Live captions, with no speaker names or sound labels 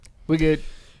We good.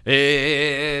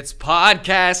 It's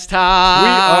podcast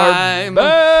time. We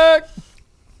are back.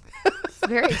 It's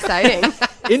very exciting.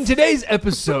 In today's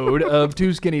episode of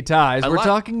Two Skinny Ties, we're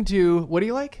talking to, what do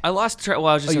you like? I lost track. Well,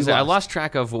 I was just going to say, I lost. lost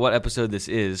track of what episode this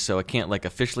is, so I can't like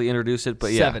officially introduce it.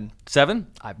 But Seven. Yeah, 7.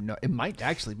 It might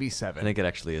actually be I 7. think it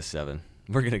actually is 7.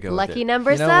 We're gonna go Lucky with it.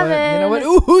 number You know 7. what? You know what?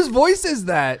 Ooh, whose voice is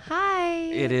that? Hi.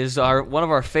 It is one of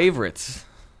our favorites.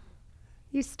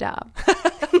 You stop.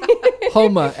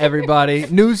 Homa, everybody.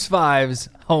 News 5's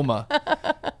Homa.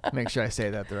 Make sure I say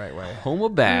that the right way. Homa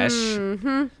Bash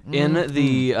in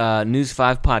the News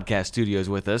 5 podcast studios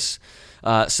with us.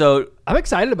 So I'm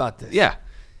excited about this. yeah,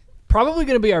 Probably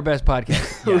going to be our best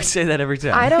podcast. we say that every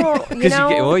time. I don't, you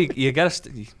know, you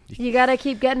gotta you got to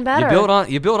keep getting better.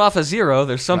 you build off a 0.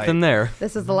 There's something Right. there.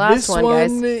 This is the last This one,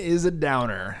 one guys. is a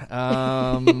downer.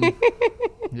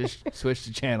 Just switch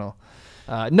the channel.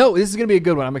 No, this is going to be a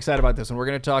good one. I'm excited about this one. We're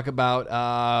going to talk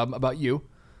about you.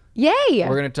 Yay. We're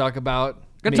going to talk about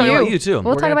Gonna me. talk about you too. We'll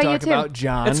We're talk gonna about you talk too. about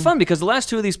John. It's fun because the last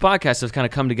 2 of these podcasts have kind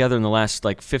of come together in the last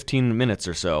like 15 minutes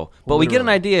or so. But we get an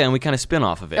Literally. idea and we kind of spin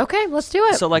off of it. Okay, let's do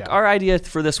it. So like Yeah. our idea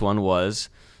for this one was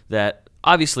that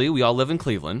obviously we all live in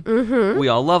Cleveland. Mm-hmm. We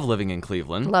all love living in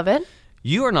Cleveland. Love it.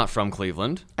 You are not from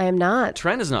Cleveland. I am not.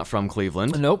 Trent is not from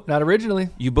Cleveland. Nope, not originally.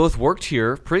 You both worked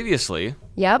here previously,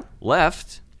 Yep.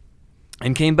 left,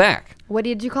 and came back, What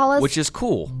did you call us? which is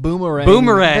cool. Boomerang.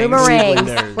 Boomerang. Boomerangs.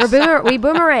 Clevelanders. We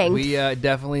boomerang. We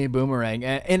definitely boomerang,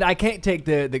 and I can't take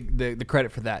the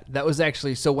credit for that. That was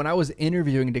actually so when I was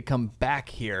interviewing to come back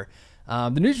here,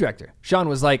 the news director Sean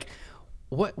was like,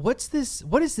 "What's this?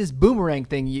 What is this boomerang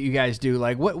thing you guys do?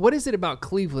 Like, what is it about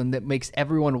Cleveland that makes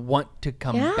everyone want to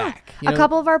come yeah. back?" A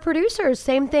couple of our producers,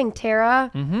 same thing. Tara,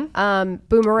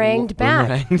 boomeranged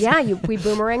back. Boomeranged. Yeah, we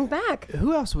boomeranged back.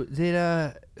 Who else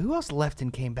did? Who else left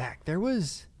and came back? There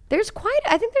was. I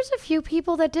think there's a few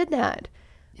people that did that.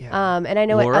 Yeah. And I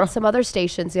know Laura? at some other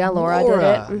stations, Laura did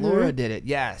it. Mhm. Laura did it.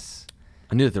 Yes.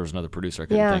 I knew that there was another producer. I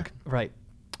couldn't Yeah. think. Right.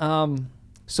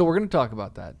 So we're going to talk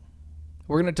about that.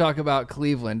 We're going to talk about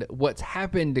Cleveland, what's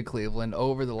happened to Cleveland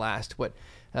over the last, when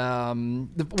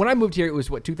I moved here, it was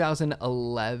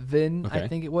 2011, I Okay.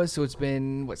 think it was. So it's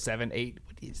been, 7, 8,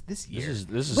 what is this year?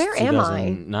 This is Where am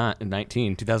I?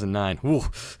 2009. Ooh.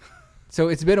 So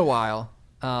it's been a while.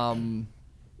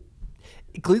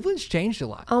 Cleveland's changed a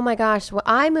lot. Oh my gosh. Well,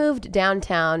 I moved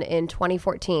downtown in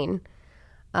 2014.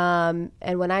 And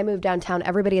when I moved downtown,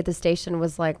 everybody at the station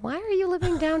was like, "Why are you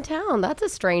living downtown? That's a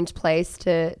strange place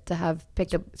to have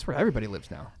picked up." It's where everybody lives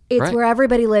now. It's Right. where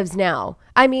everybody lives now.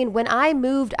 I mean, when I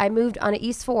moved on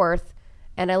East 4th,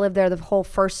 and I lived there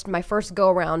my first go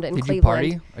around in Did you Cleveland.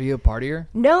 party? Are you a partier?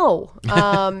 No.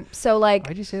 So like,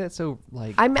 Why'd you say that so,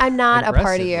 like, I'm not a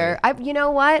aggressively? partier. You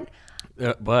know what?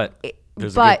 But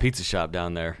there's a but- good pizza shop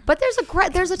down there. But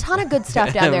there's a ton of good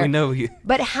stuff down there. We know you.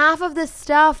 But half of the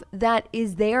stuff that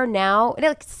is there now,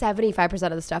 like 75%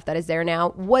 of the stuff that is there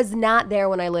now, was not there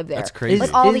when I lived there. That's crazy.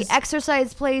 Like all Is- the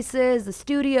exercise places, the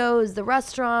studios, the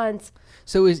restaurants.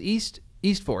 So is East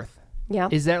 4th? Yeah.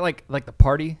 Is that like the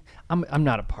party? I'm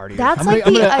not a partier. That's I'm like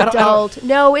gonna- the I don't- adult.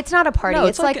 No, it's not a party. No,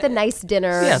 it's it's like like the nice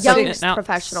dinner. Yeah, it's young like- now,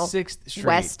 professional. 6th Street.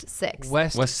 West 6th.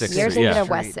 West West 6th You're Street, thinking yeah. of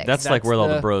West 6th. That's like where all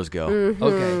the the- bros go.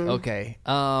 Okay.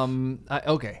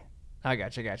 Okay. I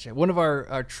gotcha. One of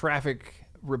our traffic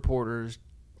reporters,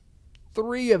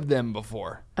 3 of them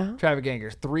before traffic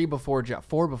anchors, 4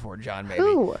 before John, maybe.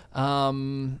 Who?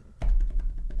 Um,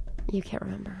 You can't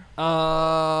remember.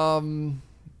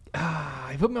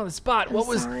 you put me on the spot. What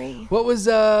was sorry.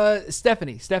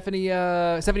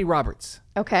 Stephanie Roberts?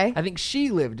 Okay. I think she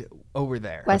lived over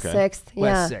there. West Okay. 6th. Yeah.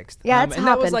 West 6th. Yeah, it's and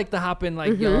that was hopping. like the hopping,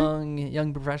 like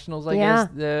young professionals, I Yeah.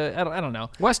 guess. I don't know.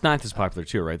 West 9th is popular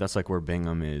too, right? That's like where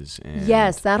Bingham is. And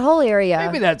Yes, that whole area.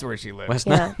 Maybe that's where she lived. West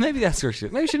Yeah. 9th. Maybe that's where she.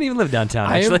 Maybe she didn't even live downtown.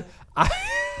 I am-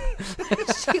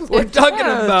 Actually, We're talking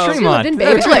about Tremont. in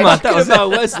We're Baby Tremont. Lake. That was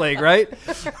about Westlake, right?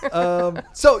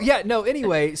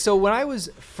 Anyway, so when I was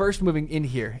first moving into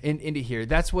here,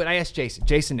 that's what I asked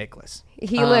Jason Nicholas.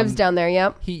 He lives down there.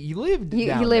 Yep. He lived He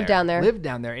down lived there. down there. Lived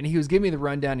down there, and he was giving me the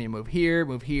rundown. You move here.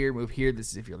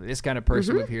 This is if you're this kind of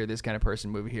person, move here. This kind of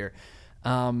person, move here.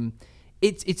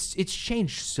 It's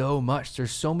changed so much.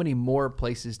 There's so many more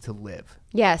places to live.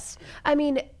 Yes. I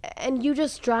mean, and you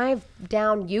just drive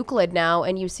down Euclid now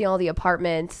and you see all the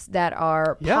apartments that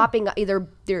are Yeah. popping up.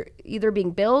 They're either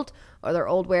being built or they're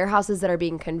old warehouses that are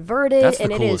being converted. That's the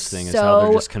and coolest it thing is is how they're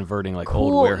so just converting like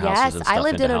cool. old warehouses Yes, and stuff I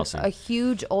lived into in housing. a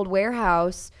huge old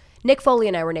warehouse. Nick Foley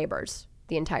and I were neighbors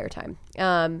the entire time,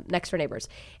 next door neighbors.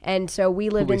 And so we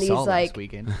lived Who in we these saw last like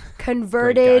weekend.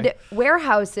 converted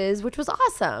warehouses, which was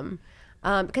awesome.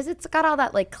 because it's got all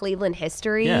that like Cleveland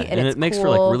history. Yeah, and and it's it makes cool. for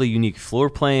like really unique floor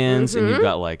plans, and you've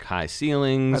got like high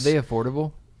ceilings. Are they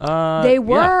affordable? They Yeah.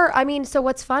 were. I mean, so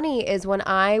what's funny is when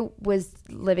I was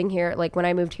living here, like when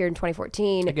I moved here in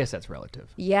 2014. I guess that's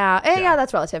relative. Yeah,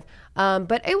 that's relative.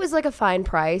 But it was like a fine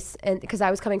price, and because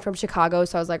I was coming from Chicago,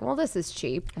 so I was like, well, this is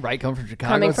cheap. Right, coming from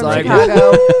Chicago. Coming it's from like,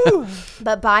 Chicago.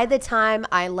 But by the time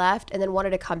I left and then wanted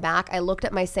to come back, I looked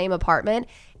at my same apartment.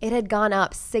 It had gone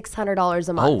up $600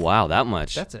 a month. Oh wow, that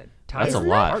much. That's a That's a Isn't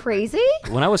lot. that crazy?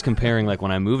 When I was comparing, like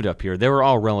when I moved up here, they were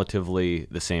all relatively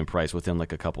the same price, within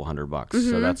like a couple $100.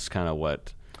 So that's kind of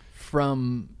what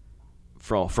from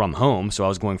from home. So I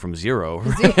was going from 0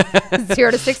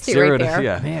 0 to 60 0 right to there.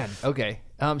 yeah. man. Okay,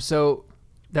 so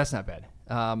that's not bad.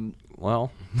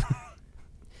 Well,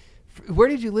 Where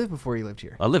did you live before you lived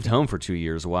here? I lived home for 2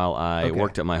 years while I Okay.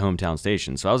 worked at my hometown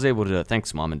station. So I was able to,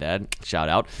 thanks mom and dad, shout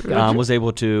out, was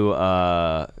able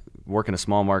to work in a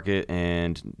small market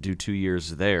and do 2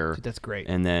 years there. Dude, that's great.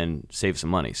 And then save some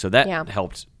money. So that Yeah.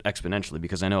 helped exponentially,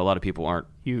 because I know a lot of people aren't,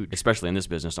 Huge. especially in this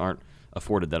business, aren't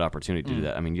afforded that opportunity to do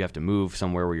that. I mean, you have to move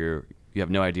somewhere where you have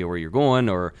no idea where you're going,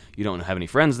 or you don't have any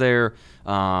friends there.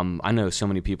 I know so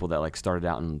many people that like started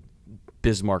out in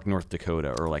Bismarck, North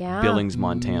Dakota, or like Yeah. Billings,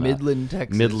 Montana. Midland,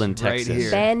 Texas. Midland, right Texas. here.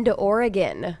 Bend,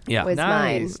 Oregon Yeah. was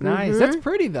Nice, mine. nice. That's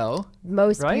pretty though.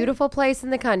 Most Right? beautiful place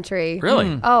in the country.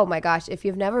 Really? Oh my gosh. If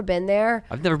you've never been there.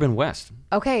 I've never been west.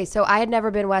 Okay, so I had never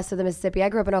been west of the Mississippi. I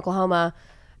grew up in Oklahoma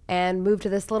and moved to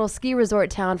this little ski resort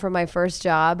town for my first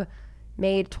job.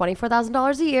 Made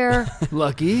 $24,000 a year.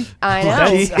 Lucky. I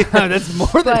know. That's more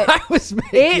than But I was It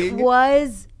making.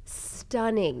 was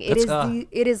stunning. It is That's-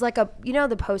 it is like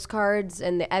the postcards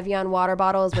and the Evian water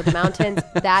bottles with the mountains.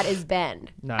 That is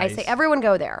Bend. Nice. I say everyone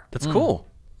go there. That's cool.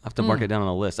 I have to mark it down on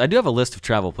a list. I do have a list of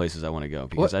travel places I want to go,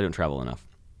 because I don't travel enough.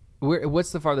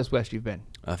 What's the farthest west you've been?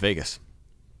 Vegas.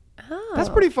 That's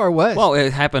pretty far west. Well,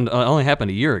 it happened. Only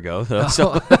happened a year ago, though.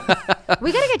 So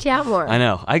We gotta get you out more. I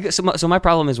know. So my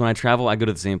problem is when I travel, I go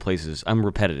to the same places. I'm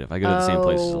repetitive. I go to the same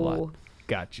places a lot. Oh.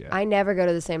 gotcha. I never go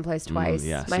to the same place twice.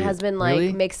 yeah, My see, husband like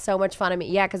really? makes so much fun of me.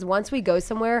 Yeah, because once we go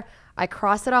somewhere, I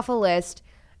cross it off a list,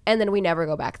 and then we never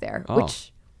go back there. Oh.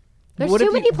 Which there's What too if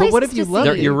you- many but places what if you to love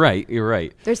see. it? You're right. You're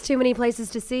right. There's too many places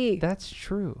to see. That's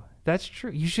true. That's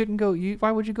true. You shouldn't go.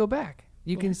 Why would you go back?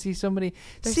 You can see so many.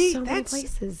 There's see, so many that's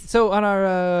places. So on our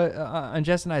on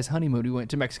Jess and I's honeymoon, we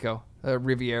went to Mexico,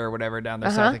 Riviera or whatever, down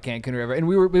there south of Cancun River, and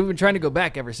we've been trying to go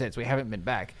back ever since. We haven't been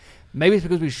back. Maybe it's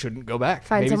because we shouldn't go back.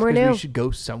 Find Maybe somewhere it's because new. we should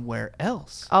go somewhere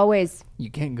else. Always.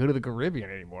 You can't go to the Caribbean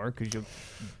anymore because you.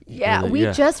 Yeah, Really? we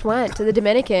Yeah. just went to the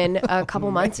Dominican a couple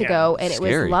months Man, ago, and it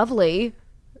scary. was lovely.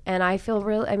 And I feel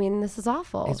real. I mean, this is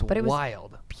awful, It's but it was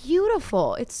wild.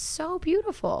 beautiful. It's so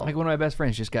beautiful. Like one of my best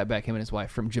friends just got back, him and his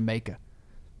wife from Jamaica,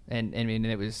 and I mean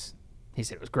it was. He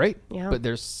said it was great, Yeah. but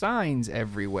there's signs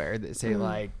everywhere that say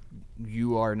like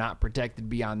you are not protected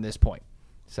beyond this point.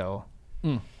 So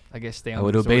I guess stay on. I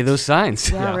would the obey resorts. those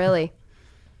signs. yeah, really.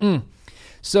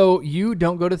 So you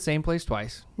don't go to the same place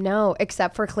twice. No,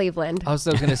 except for Cleveland. I was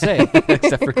gonna say.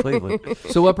 Except for Cleveland.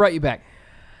 So what brought you back?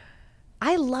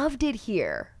 I loved it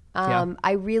here. Yeah.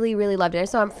 I really, really loved it.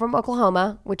 So I'm from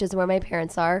Oklahoma, which is where my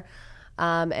parents are.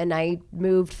 And I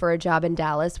moved for a job in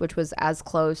Dallas, which was as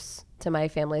close to my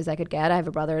family as I could get. I have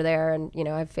a brother there, and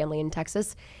I have family in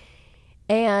Texas.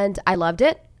 And I loved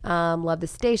it. Loved the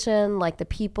station, liked the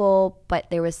people, but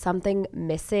there was something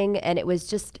missing, and it was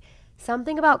just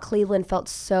something about Cleveland felt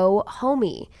so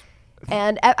homey.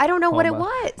 And I don't know what it Homa.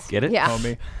 was. Get it? Yeah.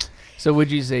 Homie. So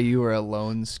would you say you were a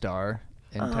Lone Star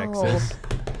in Oh. Texas?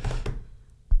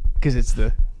 Because it's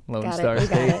the Lone Got Star it. We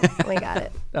State. got it. We got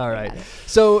it. All right.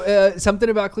 So something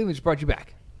about Cleveland just brought you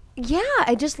back. Yeah,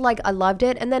 I just I loved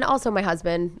it. And then also my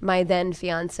husband, my then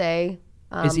fiance,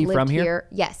 Is he lived from here?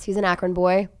 Yes, he's an Akron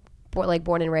boy,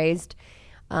 born and raised.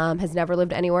 Has never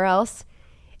lived anywhere else.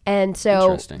 And so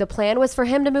Interesting. the plan was for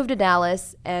him to move to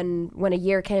Dallas. And when a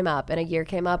year came up, and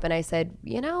I said,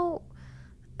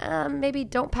 maybe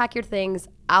don't pack your things.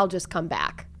 I'll just come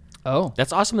back. Oh,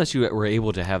 That's awesome that you were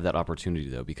able to have that opportunity,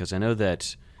 though, because I know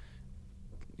that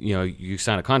you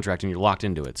sign a contract and you're locked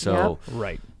into it. So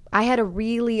right. I had a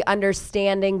really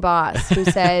understanding boss who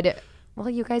said, well,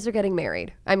 you guys are getting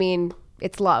married. I mean,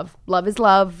 it's love. Love is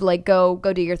love. Like, go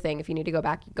do your thing. If you need to go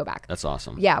back, go back. that's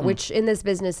awesome. Yeah, which in this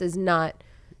business is not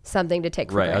something to take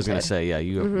for Right. granted. I was going to say, yeah,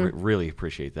 you really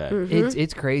appreciate that.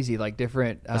 It's crazy. Like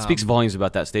different. That speaks volumes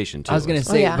about that station, too. I was gonna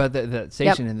say yeah. about the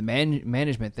station and the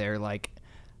management there. Like,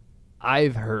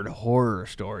 I've heard horror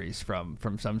stories from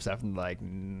some stuff, and like,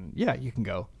 yeah, you can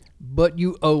go, but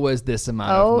you owe us this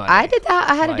amount of money. I did that.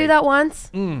 I had to do Like, that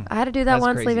once. I had to do that that's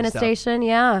once crazy leaving a stuff. station.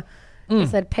 Yeah. I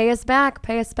said, pay us back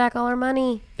all our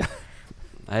money.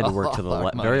 I had to work to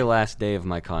the very last day of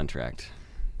my contract.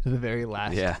 To the very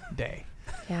last day.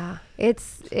 Yeah,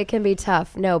 it can be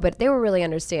tough. No, but they were really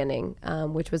understanding,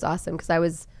 which was awesome because I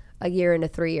was a year in a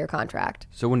 3-year contract.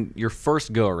 So when your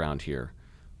first go around here,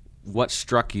 what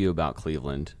struck you about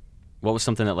Cleveland? What was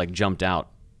something that like jumped out?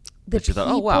 The that you thought,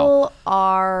 people oh, wow.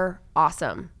 are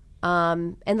awesome.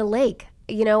 And the lake.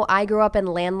 You know, I grew up in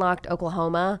landlocked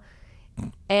Oklahoma.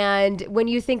 And when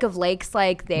you think of lakes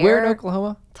like there. Where in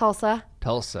Oklahoma? Tulsa.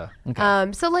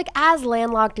 Okay. So like as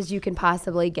landlocked as you can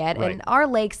possibly get. Right. And our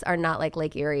lakes are not like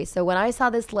Lake Erie. So when I saw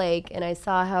this lake and I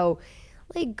saw how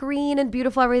like green and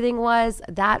beautiful everything was,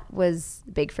 that was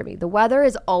big for me. The weather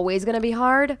is always going to be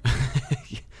hard.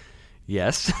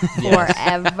 Yes.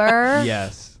 Forever.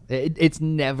 Yes. It's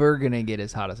never going to get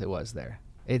as hot as it was there.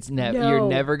 It's never. No. You're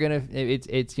never gonna.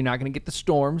 You're not gonna get the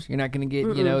storms. You're not gonna get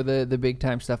the big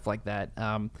time stuff like that.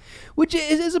 Which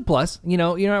is a plus. You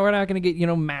know we're not gonna get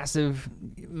massive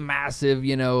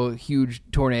huge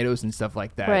tornadoes and stuff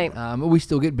like that. Right. We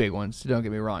still get big ones. Don't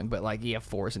get me wrong. But like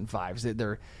 4s and 5s,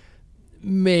 they're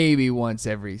maybe once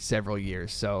every several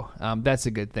years. So that's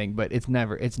a good thing. But it's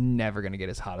never gonna get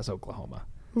as hot as Oklahoma.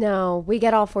 No, we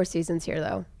get all 4 seasons here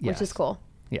though, which Yes. is cool.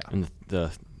 Yeah. And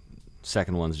the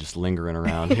second one's just lingering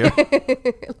around here.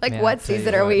 Like Man, what I'll tell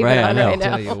season you are what. we even Right, I on know. right I'll now?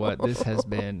 tell you what, this has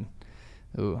been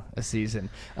a season.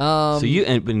 So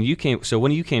when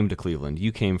you came to Cleveland,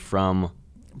 you came from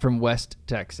From West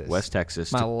Texas. West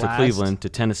Texas My to last- Cleveland to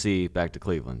Tennessee, back to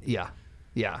Cleveland.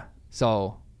 Yeah.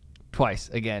 So twice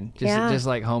again, Yeah. just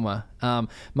like Homa.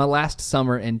 My last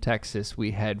summer in Texas,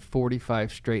 we had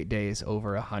 45 straight days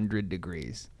over 100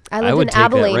 degrees. I I lived would in take that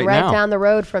Abilene, right now. down the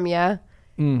road from you,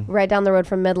 right down the road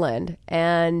from Midland,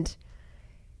 and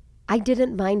I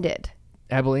didn't mind it.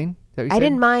 Abilene? Is that what you I said?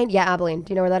 didn't mind. Yeah, Abilene.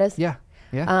 Do you know where that is? Yeah.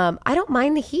 Yeah. I don't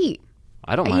mind the heat.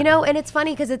 I don't mind. You know, and it's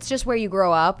funny because it's just where you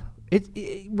grow up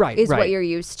Right. is right. what you're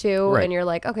used to, Right. and you're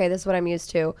like, okay, this is what I'm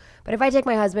used to. But if I take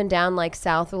my husband down like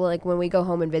south, like when we go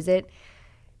home and visit,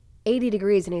 80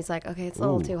 degrees, and he's like, okay, it's a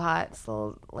little too hot. It's a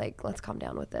little like, let's calm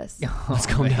down with this. Let's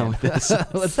calm down with this.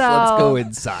 let's So- go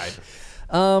inside.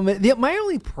 My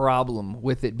only problem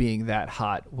with it being that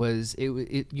hot was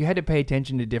you had to pay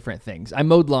attention to different things. I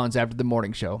mowed lawns after the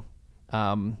morning show.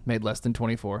 Made less than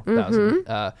 24,000.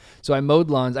 So I mowed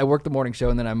lawns. I worked the morning show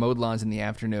and then I mowed lawns in the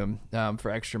afternoon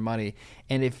for extra money.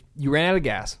 And if you ran out of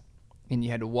gas and you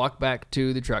had to walk back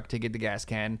to the truck to get the gas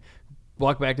can,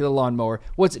 walk back to the lawnmower,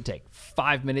 what's it take?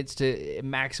 5 minutes to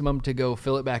maximum to go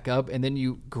fill it back up, and then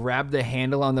you grab the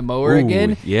handle on the mower Ooh,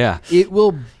 again. yeah. It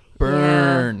will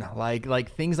burn.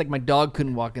 Like things like my dog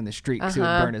couldn't walk in the street because it would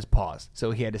burn his paws,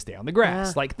 so he had to stay on the grass.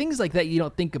 Yeah. Like things like that you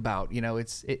don't think about.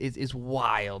 It's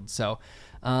wild. So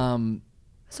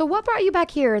So what brought you back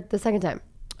here the second time?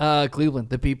 Cleveland,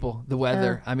 the people, the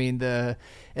weather. I mean,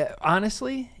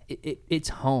 honestly, it's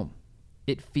home.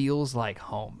 It feels like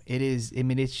home. It is. I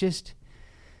mean, it's just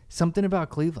something about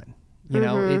Cleveland. You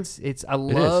know, it's. I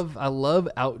love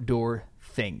outdoor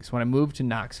things. When I moved to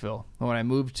Knoxville, when I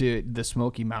moved to the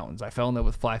Smoky Mountains, I fell in love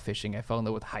with fly fishing. I fell in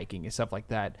love with hiking and stuff like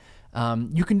that.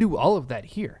 You can do all of that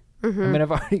here. I mean,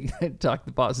 I've already talked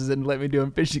the bosses and let me do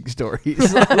them fishing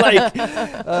stories.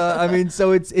 I mean,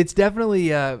 so it's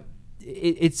definitely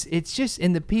it's just,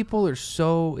 and the people are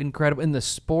so incredible. And the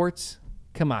sports,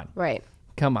 come on,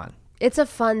 It's a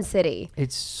fun city.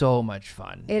 it's so much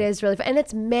fun. It is really fun. And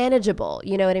it's manageable.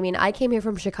 You know what I mean? I came here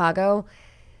from Chicago.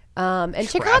 And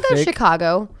Chicago's Traffic.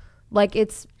 Chicago. Like,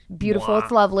 it's beautiful.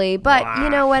 It's lovely. But you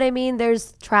know what I mean?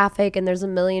 There's traffic and there's a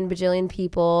million bajillion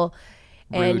people.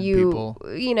 And Rude you, people.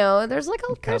 you know, there's like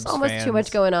there's Cubs almost too fans.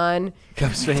 much going on.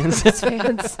 Cubs fans.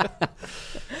 Fans.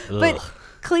 But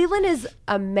Cleveland is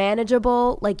a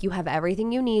manageable, like, you have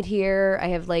everything you need here. I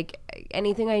have like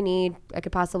anything I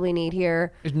could possibly need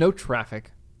here. There's no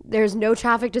traffic. There's no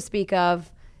traffic to speak of.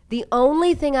 The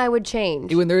only thing I would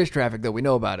change. When there is traffic, though, we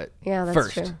know about it. Yeah, that's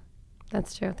first. true.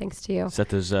 That's true. Thanks to you. Set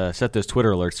those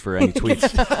Twitter alerts for any tweets.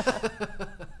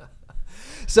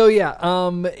 So yeah,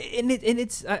 and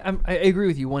it's I agree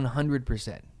with you 100%.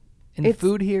 And the It's-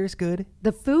 food here is good.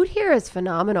 The food here is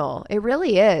phenomenal. It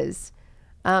really is.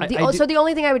 I do- So the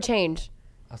only thing I would change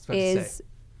I was about to say. is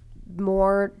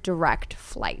more direct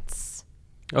flights.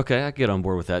 Okay, I get on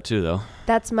board with that too, though.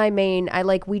 That's my main.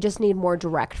 We just need more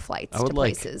direct flights I would to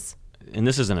like- places. And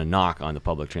this isn't a knock on the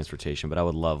public transportation, but I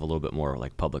would love a little bit more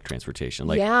like public transportation.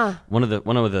 Like Yeah. one of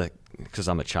the because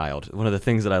I'm a child, one of the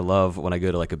things that I love when I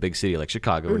go to like a big city like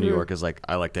Chicago or New York is like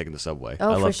I like taking the subway.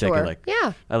 Oh, I for love taking sure. like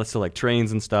Yeah. I love to like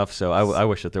trains and stuff. So I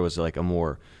wish that there was like a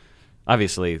more.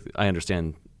 Obviously, I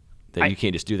understand that you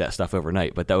can't just do that stuff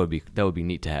overnight. But that would be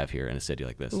neat to have here in a city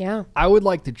like this. Yeah. I would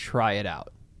like to try it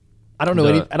out. I don't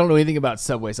know I don't know anything about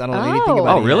Subways. I don't know anything about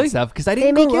any of really? that stuff because I They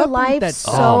didn't make grow your up with life that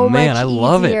so stuff. Oh, man, much I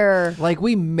love it. easier. Like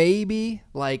we maybe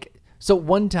like so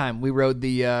one time we rode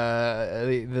the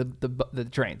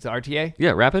trains, the RTA,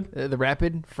 Yeah, Rapid. the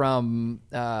Rapid from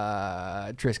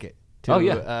Triscuit to Oh,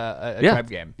 yeah. a Yeah. tribe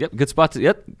game. Yep, good spot.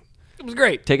 Yep, It was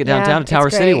great. take it Yeah, downtown to Tower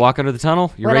it's City, great. walk under the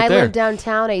tunnel. You're when right I there. lived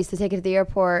downtown, I used to take it to the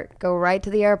airport, go right to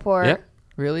the airport. Yep.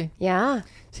 Really? Yeah.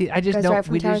 See, I just Goes don't. right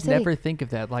from We Tower just City. never think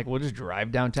of that. Like we'll just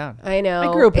drive downtown. I know.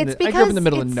 I grew up in It's the I grew up in the because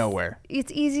middle of it's- nowhere.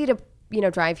 It's easy to,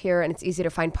 drive here and it's easy to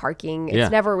find parking. It's Yeah.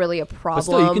 never really a But problem.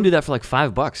 still, you can do that for like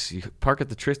 $5. You park at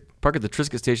the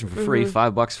Triscuit station for free, Mm-hmm.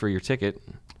 $5 for your ticket.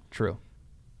 True.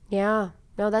 Yeah.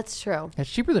 No, that's true. It's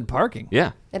cheaper than parking.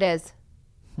 It is.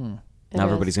 It Now is.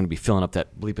 everybody's going to be filling up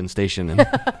that bleeping station and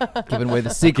Giving away the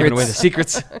secrets. giving away the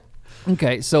secrets.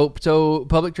 Okay, so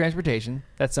public transportation.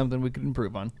 That's something we could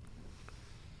improve on.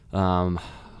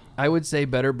 I would say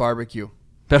better barbecue.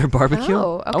 Better barbecue.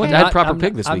 Oh, I went okay. to had proper I'm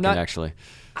pig not- this I'm weekend. not- Actually,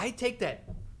 I take that.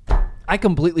 I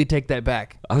completely take that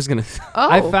back. I was gonna. Oh,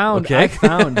 I found okay.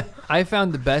 I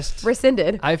found the best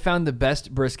rescinded. I found the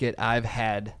best brisket I've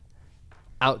had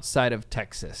outside of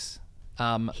Texas.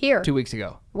 Here. 2 weeks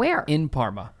ago. Where? In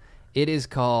Parma. It is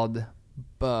called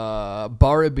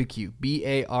Barbecue.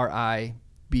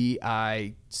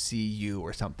 BARIBICU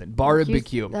or something.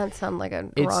 Barbecue. That sounds like a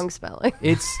It's- wrong spelling.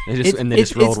 It's And they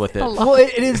just rolled with it. Well,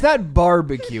 it is not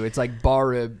barbecue. It's like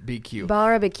barbecue.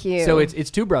 Barbecue. So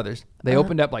it's two brothers. They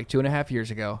opened up like 2.5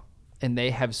 years ago, and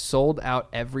they have sold out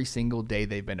every single day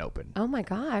they've been open. Oh my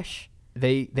gosh.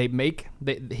 They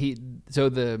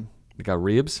got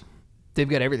ribs. they've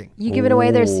got everything. You giving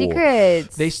away their Ooh.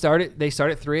 secrets. They start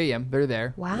at 3 a.m. They're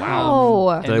there. Wow.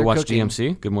 And Do they they're watch cooking.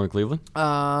 GMC? Good Morning Cleveland.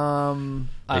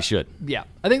 They should. Yeah,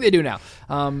 I think they do now.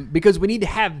 Because we need to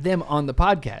have them on the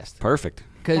podcast. Perfect.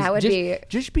 Because That would be-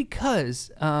 just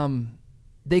because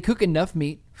they cook enough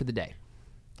meat for the day.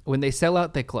 When they sell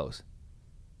out, they close.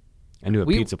 I knew a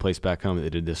We- pizza place back home that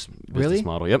did this business Really?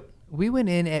 model. Yep. We went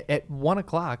in at 1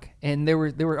 o'clock and they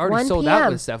were already 1 sold out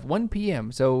p.m. with stuff. 1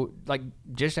 p.m. So like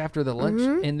just after the lunch,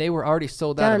 and they were already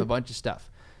sold out Done. of a bunch of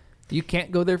stuff. You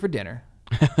can't go there for dinner.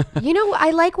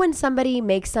 I like when somebody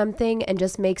makes something and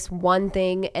just makes one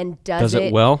thing and does Does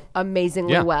it well?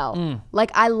 amazingly Yeah. well.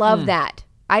 Like I love that.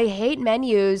 I hate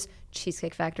menus,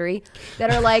 Cheesecake Factory,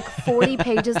 that are like 40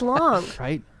 pages long.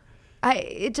 Right?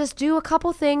 Just do a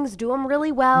couple things, do them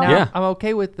really well. Now, Yeah. I'm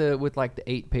okay with like the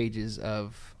 8 pages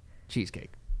of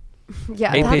cheesecake.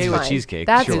 Yeah, 8 that's pages of fine. cheesecake,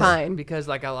 That's sure. fine. Because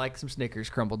like I like some Snickers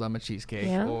crumbled on my cheesecake,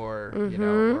 Yeah. or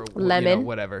or Lemon.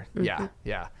 whatever. Yeah,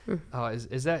 yeah. Oh, is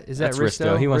that That's Risto?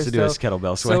 Risto. He wants to do his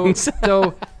kettlebell swings.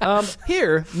 So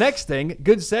here, next thing,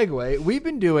 good segue. We've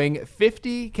been doing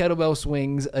 50 kettlebell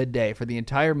swings a day for the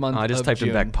entire month. I just of typed June.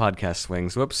 in back podcast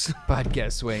swings. Whoops.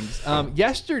 Podcast swings.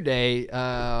 Yesterday,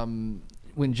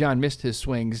 when John missed his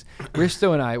swings,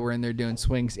 Risto and I were in there doing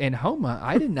swings. And Homa,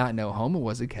 I did not know Homa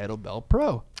was a kettlebell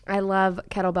pro. I love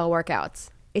kettlebell workouts.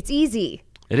 It's easy.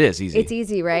 It is easy. It's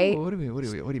easy, right? What do you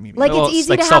mean? Like Well, it's it's easy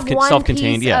like to have one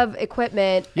self-contained, piece yeah. of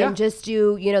equipment Yeah. and just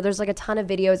do, there's like a ton of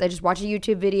videos. I just watch a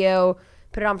YouTube video,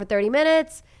 put it on for 30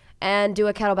 minutes and do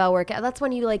a kettlebell workout. That's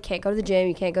when you like can't go to the gym.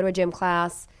 You can't go to a gym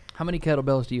class. How many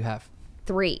kettlebells do you have?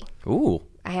 3. Ooh.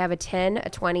 I have a 10, a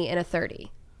 20, and a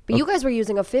 30. But you guys were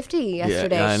using a 50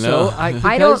 yesterday. I know. So I don't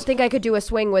because think I could do a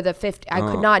swing with a 50. I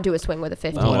could not do a swing with a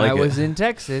 50. Oh, when like I it. was in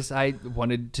Texas, I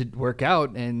wanted to work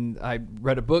out, and I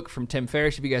read a book from Tim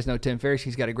Ferriss. If you guys know Tim Ferriss,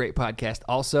 he's got a great podcast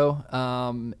also.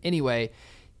 Anyway,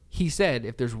 he said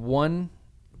if there's one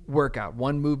workout,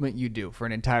 one movement you do for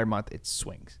an entire month, it's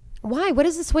swings. Why? What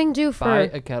does the swing do for? Buy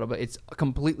a kettlebell. It's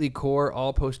completely core,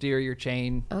 all posterior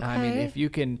chain. I mean, Okay. if you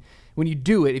can, when you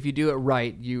do it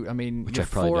right, your I probably don't.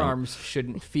 forearms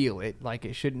shouldn't feel it. Like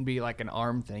it shouldn't be like an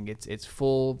arm thing. It's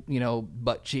full,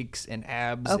 butt cheeks and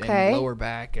abs Okay. and lower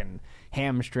back and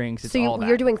hamstrings. It's So all that.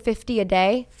 you're doing 50 a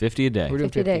day? 50 a day. We're doing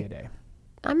 50 50 a a day.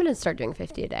 I'm going to start doing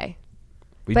 50 a day.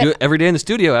 We But- do it every day in the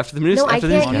studio after the news. No, I after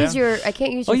the news. can't use your. I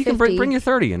can't use Oh, your. you can 50. bring your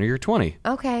 30 in or your 20.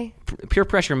 Okay. Peer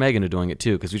pressure Megan to doing it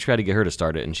too because we tried to get her to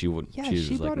start it and she would. Yeah, she she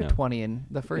was brought like, a no. 20 in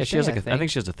the first Yeah, she day, has like I I think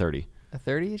she has a 30. a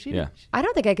 30. Is she? Yeah. I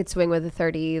don't think I could swing with a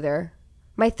 30 either.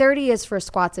 My 30 is for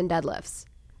squats and deadlifts.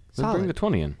 Then bring Solid. the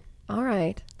 20 in. All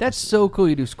right. That's so cool.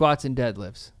 You do squats and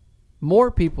deadlifts.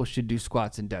 More people should do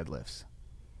squats and deadlifts.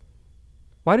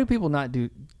 Why do people not do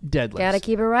deadlifts? Gotta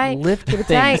keep it right. Lift Keep it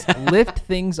things. tight. Lift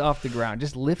things off the ground.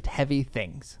 Just lift heavy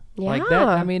things. Like that. Yeah.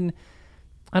 I mean,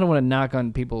 I don't want to knock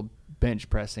on people bench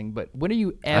pressing, but when are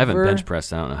you ever? I haven't bench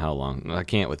pressed. I don't know how long. I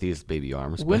can't with these baby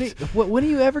arms. When But when are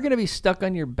you ever going to be stuck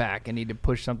on your back and need to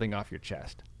push something off your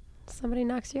chest? Somebody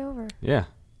knocks you over. yeah,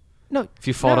 No. if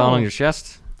you fall down on your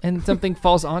chest, and something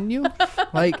falls on you,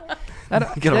 like I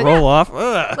don't, you gotta roll off.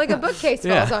 Like a bookcase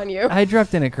Yeah. falls on you. I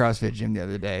dropped in a CrossFit gym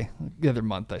the other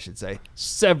month, I should say,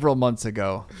 several months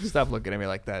ago. Stop looking at me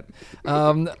like that.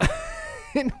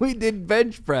 And we did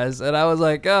bench press, and I was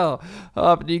like, "Oh, how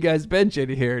often do you guys bench in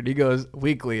here?" And he goes,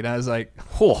 "Weekly," and I was like,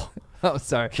 Whoa. "Oh,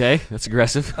 sorry." Okay, that's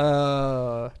aggressive.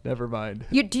 Never mind.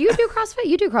 Do you do CrossFit?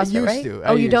 You do CrossFit, used right? to.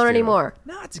 Oh, you used don't to. anymore.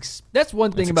 No, that's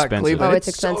one thing It's about expensive. Cleveland. Oh, it's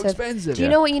expensive. So expensive. Do you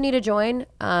know what you need to join?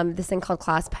 This thing called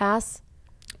ClassPass.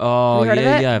 Oh, Have you heard of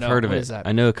yeah, it? yeah, I've No, heard of what it. is that?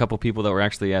 I know a couple people that were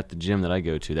actually at the gym that I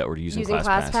go to that were using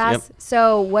ClassPass. Yep.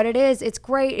 So what it is, it's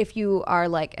great if you are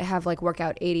have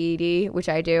workout ADD, which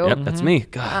I do. Yep, that's me.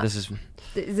 God, this is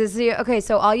Okay,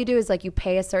 so all you do is you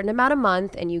pay a certain amount a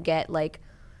month and you get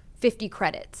 50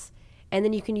 credits. And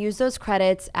then you can use those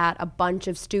credits at a bunch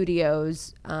of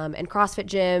studios and CrossFit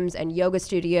gyms and yoga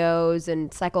studios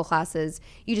and cycle classes.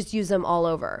 You just use them all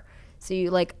over. So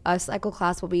you a cycle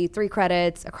class will be 3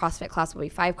 credits, a CrossFit class will be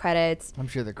 5 credits. I'm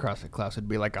sure the CrossFit class would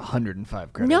be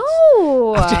 105 credits.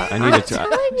 No, I need to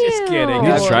try. Just kidding. I need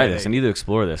to No. try this. I need to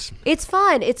explore this. It's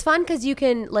fun. It's fun because you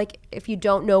can if you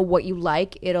don't know what you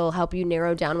like, it'll help you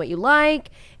narrow down what you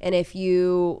like. And if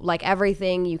you like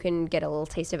everything, you can get a little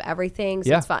taste of everything.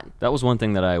 So Yeah. it's fun. That was one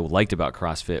thing that I liked about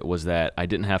CrossFit was that I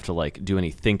didn't have to do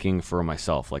any thinking for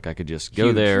myself. I could just go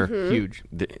Huge. there. Huge.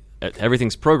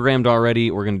 Everything's programmed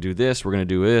already. We're gonna do this. We're gonna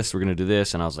do this. We're gonna do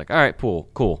this. And I was like, all right,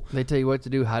 cool. They tell you what to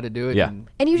do, how to do it. Yeah. And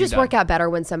you you're just done. work out better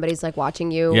when somebody's watching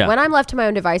you. Yeah. When I'm left to my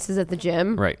own devices at the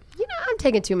gym, Right. I'm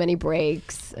taking too many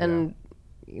breaks and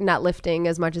not lifting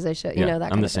as much as I should. Yeah, That I'm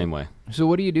kind the of thing. same way. So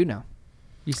what do you do now?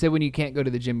 You said when you can't go to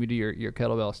the gym, you do your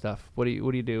kettlebell stuff. What do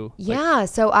you do? Yeah,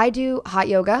 so I do hot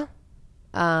yoga.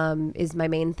 Is my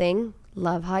main thing.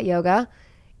 Love hot yoga,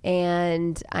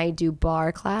 and I do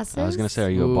bar classes. I was gonna say, are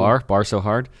you Ooh. a bar? Bar so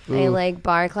hard? I like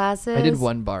bar classes. I did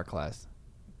one bar class.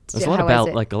 There's a lot of How is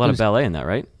it? a lot of ballet in that,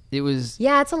 right? It was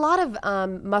Yeah, it's a lot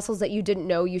of muscles that you didn't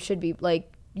know you should be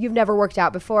you've never worked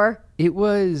out before. it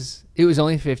was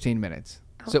only 15 minutes.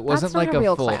 So it wasn't that's not like a a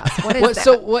real full class. What is What- that?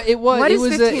 So what it was What it is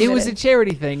was 15 it was a minutes?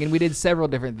 charity thing, and we did several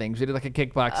different things. We did a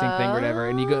kickboxing thing or whatever,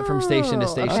 and you go from station to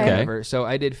station or okay. whatever. So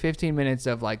I did 15 minutes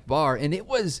of bar, and it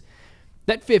was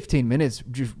that 15 minutes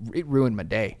just it ruined my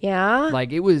day. Yeah.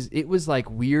 It was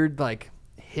weird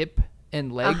hip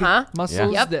and leg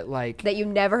muscles Yep. that That you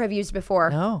never have used before.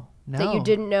 no. That you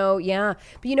didn't know. Yeah.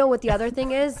 But you know what the other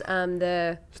thing is?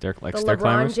 The Stair the stair LeBron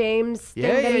climbers. James thing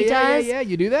Yeah, that he does. yeah.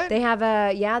 You do that? They have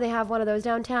they have one of those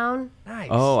downtown. Nice.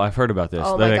 Oh, I've heard about this.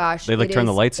 Oh they my gosh, They it turn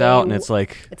the is lights out, and it's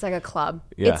It's like a club.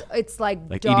 Yeah. It's like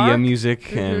like dark. EDM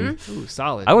music, and Ooh,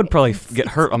 solid. I would probably get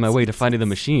hurt on my way to finding the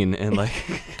machine, and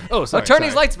Oh, sorry. turn sorry.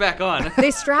 these lights back on.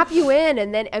 They strap you in,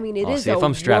 and then it is Oh, see, a if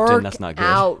I'm strapped in, that's not good.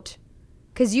 Out.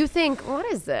 Because you think, what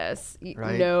is this?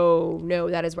 Right. No,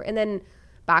 that is where. And then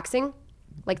boxing,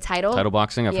 title. Title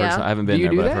boxing. I've Yeah. heard. I haven't been Do you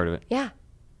there, do but I've that? heard of it. Yeah.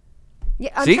 Yeah,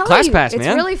 I'm See, telling class you, pass, it's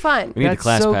man. really fun. We need the That's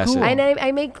class so pass. cool. it.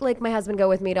 I make my husband go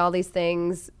with me to all these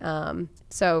things.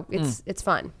 So it's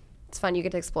fun. It's fun. You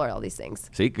get to explore all these things.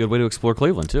 See, good way to explore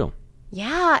Cleveland too.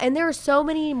 Yeah, and there are so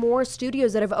many more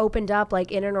studios that have opened up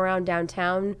in and around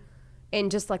downtown in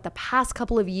just the past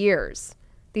couple of years.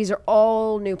 These are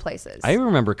all new places. I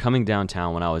remember coming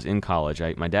downtown when I was in college.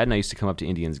 My dad and I used to come up to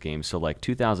Indians games, so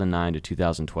 2009 to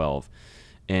 2012.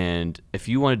 And if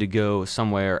you wanted to go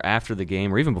somewhere after the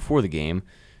game or even before the game,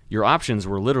 your options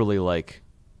were literally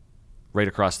right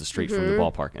across the street from the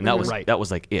ballpark, and that was Right. that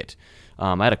was it.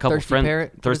 I had a couple Thirsty friends,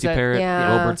 Parrot? What Thirsty was that? Parrot,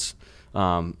 Yeah. Wilbert's.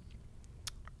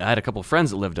 I had a couple of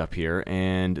friends that lived up here,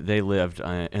 and they lived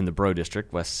in the Bro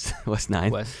District, West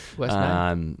 9th. West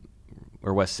 9th?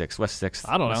 Or West 6th.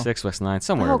 I don't know. West 6th, West 9th,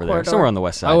 somewhere whole over there. corridor. Somewhere on the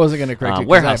west side. I wasn't gonna correct you 'cause I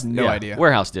Warehouse, have no idea.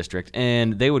 Warehouse District.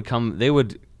 And they would come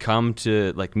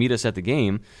to meet us at the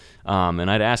game. And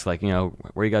I'd ask where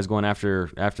are you guys going after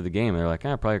the game? And they're like,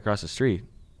 probably across the street.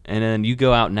 And then you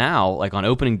go out now, on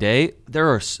opening day, there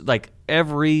are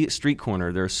every street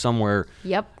corner, there's somewhere.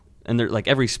 Yep. And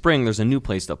every spring, there's a new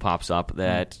place that pops up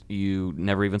that you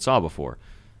never even saw before.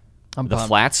 I'm The pumped.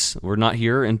 flats were not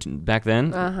here back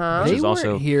then. Uh-huh. Which They is weren't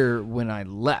also here when I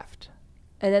left.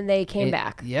 And then they came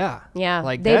back. Yeah. Yeah.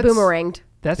 Like they that's- boomeranged.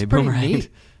 That's They pretty boomeranged. neat.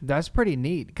 That's pretty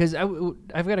neat because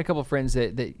I've got a couple friends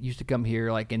that used to come here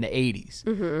in the 80s,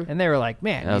 and they were like,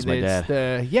 "Man, That was my it's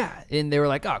dad. and they were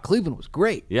like, "Oh, Cleveland was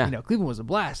great. Yeah. Cleveland was a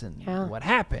blast." And Yeah. what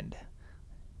happened?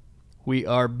 We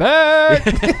are back.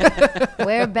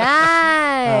 We're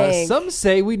back. Some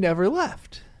say we never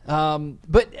left.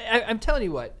 But I'm telling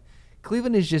you what,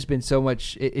 Cleveland has just been so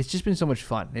much. It's just been so much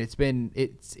fun.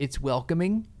 It's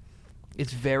welcoming.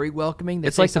 It's very welcoming.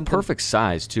 It's like the perfect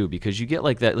size too, because you get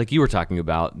like that, like you were talking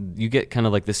about. You get kind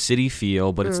of like the city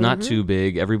feel, but it's not too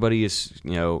big. Everybody is,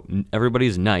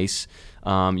 everybody's nice.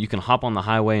 You can hop on the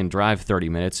highway and drive 30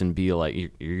 minutes and be like, you're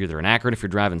either in Akron if you're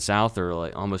driving south, or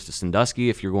like almost to Sandusky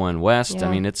if you're going west. Yeah.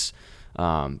 I mean, it's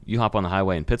you hop on the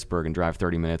highway in Pittsburgh and drive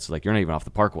 30 minutes, like you're not even off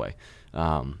the Parkway.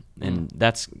 And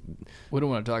that's. We don't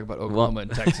want to talk about Oklahoma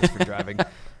and Texas for driving.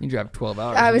 You drive 12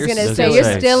 hours. I was You're going to still say, you're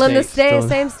same still in the state.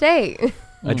 same state.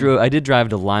 I did drive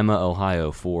to Lima,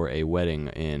 Ohio for a wedding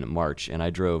in March, and I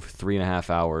drove 3.5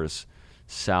 hours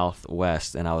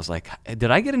southwest, and I was like,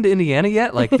 did I get into Indiana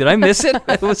yet? Like, did I miss it?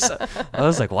 I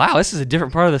was like, wow, this is a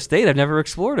different part of the state I've never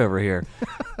explored over here.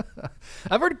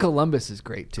 I've heard Columbus is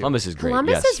great too. Columbus is great.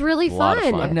 Columbus yes. is really A lot of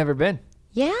fun. I've never been.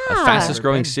 Yeah. Fastest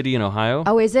growing city in Ohio.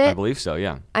 Oh, is it? I believe so,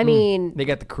 yeah. I mean, They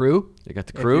got the Crew. They got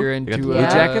the If Crew. you're They into got the Blue Yeah.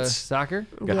 Jackets. soccer,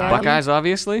 They got Yeah. the Buckeyes,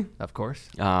 obviously. of course.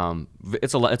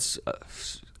 It's a lot. It's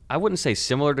I wouldn't say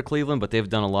similar to Cleveland, but they've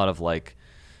done a lot of like.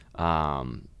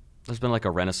 There's been like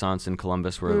a renaissance in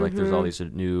Columbus where like there's all these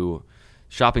new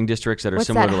shopping districts that are what's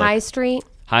similar that, to High like Street?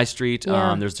 High Street.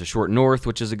 Yeah. There's the Short North,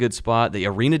 which is a good spot. The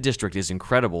Arena District is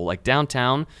incredible. Like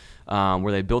downtown,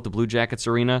 where they built the Blue Jackets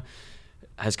Arena,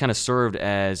 has kind of served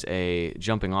as a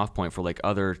jumping off point for like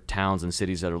other towns and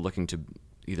cities that are looking to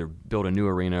either build a new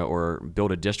arena or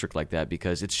build a district like that,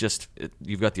 because it's just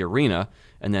you've got the arena,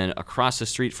 and then across the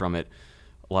street from it,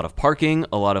 a lot of parking,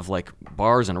 a lot of like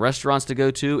bars and restaurants to go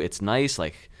to. It's nice,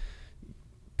 like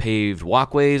paved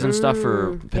walkways and stuff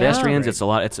for pedestrians. Yeah.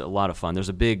 It's a lot of fun. There's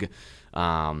a big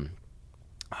I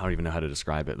don't even know how to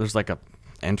describe it. There's like a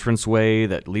entranceway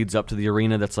that leads up to the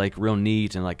arena that's like real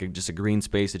neat, and like just a green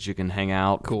space that you can hang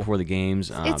out before the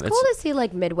games. It's cool to see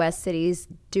like Midwest cities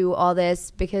do all this,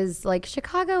 because like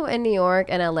Chicago and New York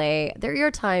and LA,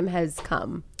 your time has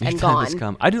come and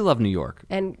gone. I do love New York,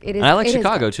 And it is. and I like it is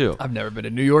Chicago gone. too. I've never been to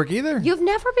New York either. You've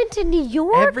never been to New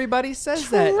York? Everybody says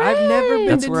that. I've never been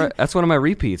That's to. where that's one of my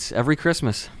repeats every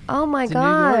Christmas. Oh my To New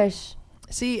York? gosh.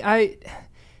 See,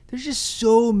 there's just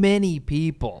so many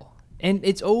people. And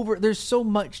it's over. There's so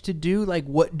much to do. Like,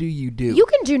 what do you do? You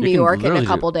can do New can York in literally a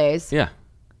couple days. Yeah,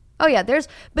 Oh yeah, there's.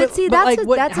 But see, but, that's like,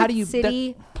 what- that's how a do you-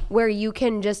 city where you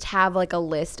can just have like a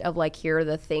list of like, here are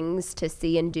the things to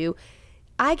see and do.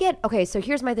 Okay, so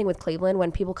here's my thing with Cleveland.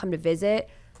 When people come to visit,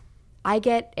 I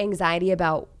get anxiety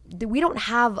about we don't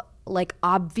have like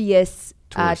obvious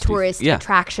tourist yeah.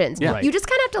 attractions. Yeah. You just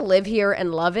kind of have to live here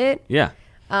and love it. yeah.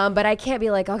 But I can't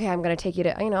be like, okay, I'm going to take you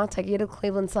to, I'll take you to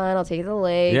Cleveland Sun, I'll take you to the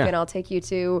lake, Yeah. and I'll take you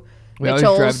to We always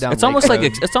Mitchell's. drive down It's almost Lake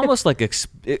like Road. it's almost like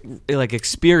like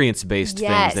experience based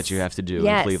Yes. things that you have to do in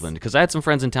Yes. Cleveland. Because I had some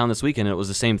friends in town this weekend, and it was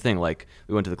the same thing. Like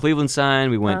we went to the Cleveland Sign,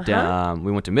 we went down,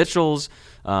 we went to Mitchell's,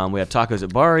 we had tacos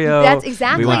at Barrio. That's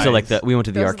exactly. We went to we went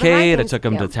to the Those are the arcade. I things, took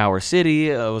them yeah. to Tower City.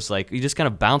 It was like you just kind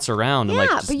of bounce around and like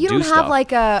Yeah, just but you do don't have stuff.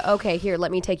 like okay, here,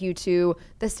 let me take you to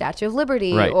the Statue of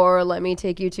Liberty, Right. or let me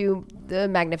take you to the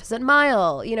Magnificent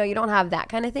Mile. You don't have that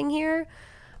kind of thing here.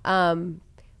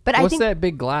 But I What's think that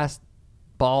big glass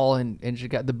ball in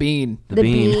Chicago? The Bean. the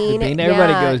Bean. Bean.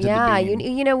 Everybody yeah, goes to the yeah.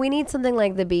 Bean. We need something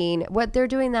like the Bean. What they're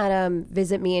doing that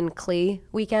Visit Me in Clee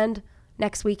weekend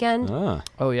next weekend. Ah.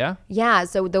 Oh yeah. Yeah,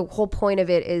 so the whole point of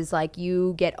it is like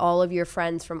you get all of your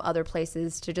friends from other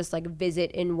places to just like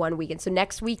visit in one weekend. So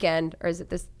next weekend, or is it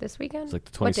this weekend? It's like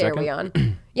the What day are we 22nd?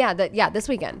 on? yeah, this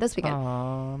weekend. This weekend.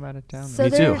 Oh, I'm out of town. So Me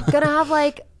they're too. gonna have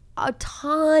like a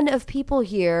ton of people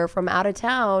here from out of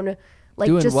town, like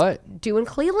Doing just what? doing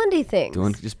Clevelandy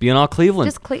things. Just being all Cleveland.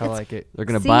 Just I like it. They're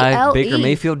gonna buy CLE. Baker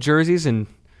Mayfield jerseys and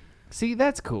See,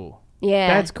 that's cool.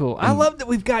 Yeah. That's cool. I love that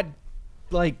we've got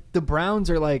like the Browns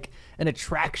are like an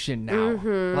attraction now.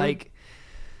 Mm-hmm. Like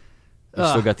you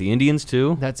still got the Indians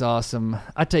too. that's awesome.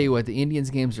 I tell you what, the Indians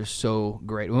games are so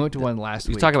great. We went to one last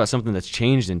You week. talk about something that's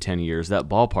changed in 10 years. That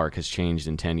ballpark has changed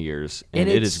in 10 years, and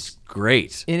it it's- is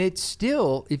great. And it's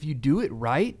still, if you do it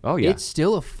right, Oh, yeah. it's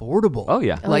still affordable. Oh,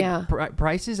 yeah. Oh, Like yeah.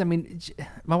 prices. I mean,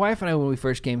 my wife and I, when we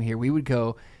first came here, we would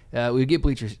go, we would get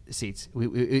bleacher seats,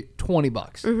 $20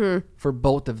 Mm-hmm. for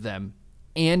both of them,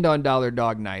 and on Dollar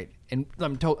Dog Night. And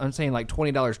I'm saying like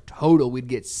 $20 total. We'd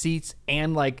get seats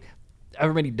and like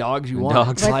however many dogs you want.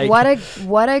 Dogs. Like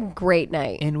what a great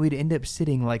night. And we'd end up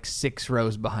sitting like 6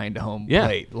 rows behind home Yeah.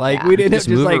 plate. Like Yeah. we'd end up Just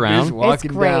just move like around. just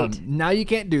walking great. down. Now you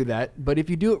can't do that, but if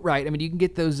you do it right, I mean, you can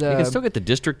get those. You can still get the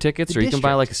district tickets, or you can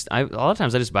buy like a lot of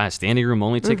times I just buy a standing room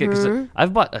only ticket because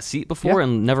I've bought a seat before Yeah.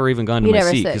 and never even gone to You my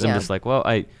never seat sit, because yeah. I'm just like, well,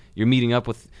 you're meeting up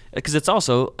with because it's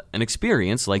also an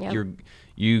experience. Like Yeah.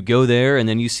 you go there and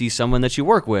then you see someone that you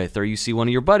work with, or you see one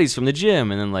of your buddies from the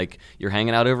gym, and then like you're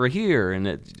hanging out over here, and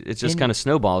it just kind of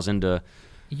snowballs into.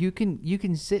 You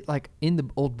can sit like in the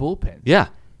old bullpen. Yeah.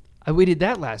 We did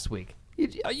that last week.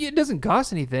 It doesn't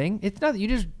cost anything. It's nothing. You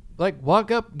just like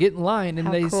walk up, get in line, and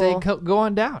How they cool. say go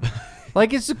on down.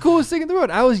 Like it's the coolest thing in the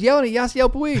world. I was yelling at Yasiel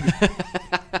Puig.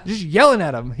 Just yelling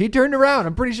at him. He turned around.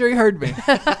 I'm pretty sure he heard me.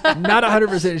 Not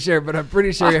 100% sure, but I'm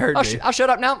pretty sure he heard me. I'll shut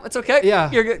up now. It's okay. Yeah.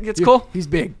 It's cool. He's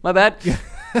big. My bad.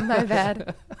 My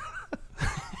bad.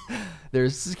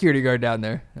 There's a security guard down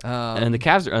there. And the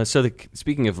Cavs are,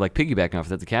 speaking of like piggybacking off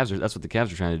that, that's what the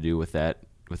Cavs are trying to do with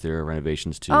their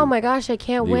renovations too. Oh my gosh, I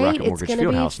can't the wait. Rocket It's Mortgage going to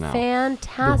be Fieldhouse now.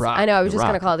 fantastic. The Rock. I know, I was The just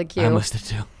going to Rock. call it the Q. I must have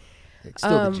too. It's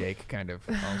still the Jake kind of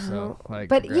also. Like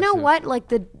But you know progressive. what?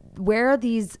 Like where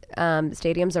these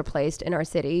stadiums are placed in our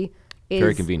city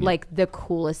Very is convenient. like the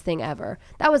coolest thing ever.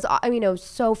 That was, I mean, it was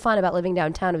so fun about living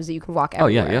downtown. It was that you can walk Oh,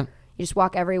 yeah, everywhere. yeah. You just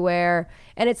walk everywhere,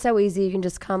 and it's so easy. You can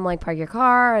just come like park your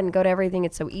car and go to everything.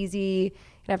 It's so easy.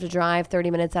 You don't have to drive 30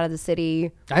 minutes out of the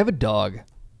city. I have a dog.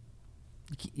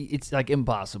 It's like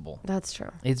impossible. That's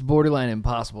true. It's borderline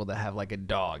impossible to have like a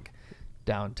dog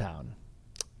downtown.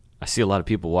 I see a lot of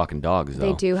people walking dogs though.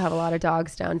 They do have a lot of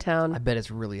dogs downtown. I bet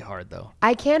it's really hard though.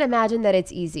 I can't imagine that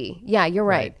it's easy. Yeah, you're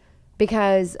right. Right.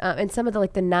 Because in some of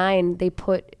the 9, they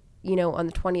put, on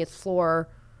the 20th floor,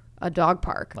 a dog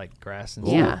park. Like grass and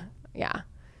Yeah, stuff. yeah.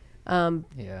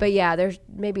 Yeah. But yeah, there's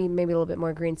maybe a little bit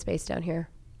more green space down here.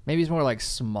 Maybe it's more like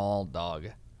small dog.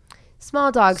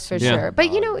 Small dogs for Yeah. sure. But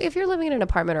if you're living in an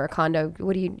apartment or a condo,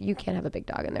 you can't have a big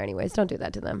dog in there anyways. Don't do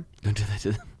that to them. Don't do that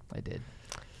to them. I did.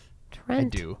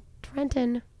 Trent. I do.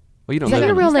 Trenton. Well, you don't Is that live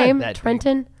your in- real He's not name? that big.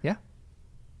 Trenton? Yeah.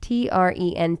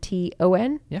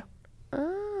 Trenton? Yeah.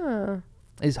 Oh,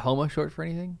 Is Homa short for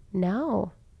anything?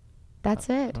 no. That's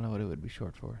I it. don't know what it would be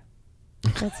short for.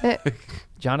 That's it.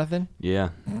 Jonathan? Yeah.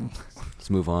 Let's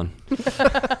move on.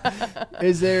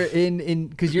 Is there in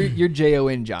because you're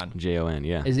Jon, John. Jon.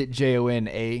 Yeah. Is it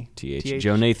JONA? Th.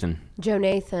 Joe Nathan. Joe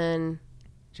Nathan.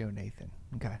 Joe Nathan.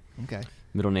 Okay.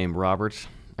 Middle name Robert.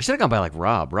 I should have gone by like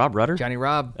Rob. Rob Rudder. Johnny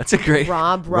Rob. That's a great.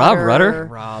 Rob Rob Rudder. Rudder.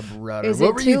 Rob Rudder. Is What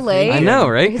it were too you late? thinking? I know,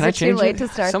 right? Is Can I it too change late it? to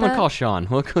start Someone that? call Sean.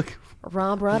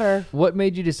 Rob Rudder. What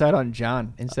made you decide on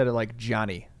John instead of like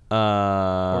Johnny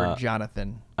or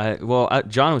Jonathan?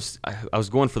 John was. I was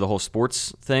going for the whole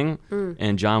sports thing,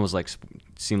 and John was like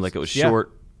seemed like it was Yeah.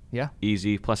 short, Yeah.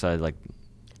 easy. Plus, I like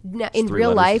Now, in 3 real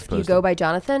letters life, as do you opposed go to- by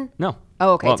Jonathan? no.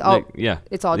 Oh, okay. Well, It's all. yeah.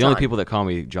 It's all the John. only people that call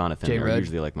me Jonathan J. are Rudd.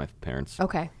 usually like my parents.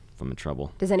 Okay. If I'm in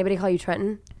trouble. Does anybody call you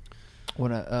Trenton?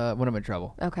 When I'm in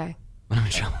trouble. Okay. When I'm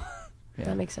in trouble. Yeah.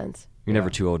 That makes sense. You're never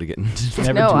too old to get into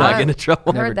Never No, too not I- get into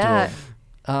trouble. Heard that.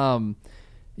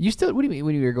 You still? What do you mean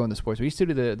when you were going to sports? We still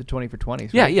do the 20 for 20s.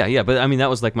 Yeah, right? yeah. But I mean, that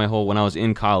was like my whole. When I was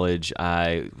in college,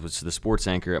 I was the sports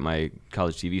anchor at my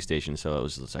college TV station. So it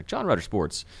was like John Rudder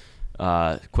Sports,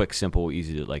 quick, simple,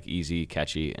 easy,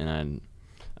 catchy. And then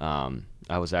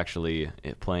I was actually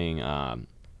playing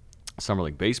summer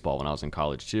league baseball when I was in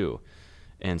college too.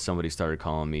 And somebody started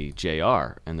calling me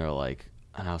JR, and they're like,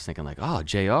 and I was thinking like, oh,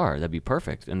 JR, that'd be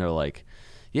perfect. And they're like,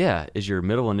 yeah, is your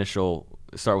middle initial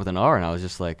start with an R? And I was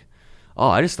just like, oh,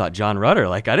 I just thought John Rudder.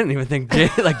 Like, I didn't even think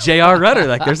like J.R. Rudder.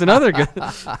 Like, there's another good.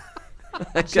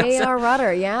 J.R.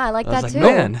 Rudder. Yeah, I like I that was too.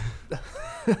 like,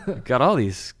 man, got all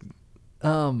these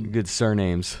good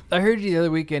surnames. I heard you the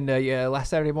other weekend. Last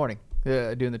Saturday morning,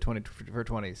 doing the 20 for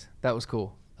 20s. That was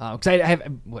cool. Because I've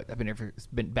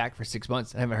been back for 6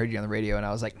 months. I haven't heard you on the radio, and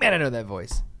I was like, man, I know that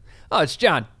voice. Oh, it's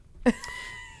John.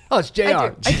 Oh, it's JR. I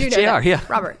do know JR, that. yeah.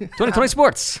 Robert. 2020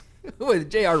 Sports. Who is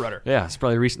JR Rudder? Yeah, it's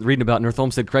probably reading about North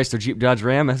Olmsted Chrysler Jeep Dodge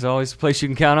Ram. That's always a place you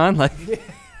can count on. Like,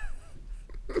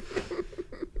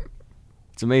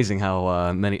 it's amazing how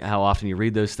often you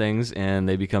read those things and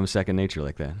they become second nature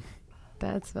like that.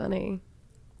 That's funny.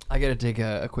 I got to take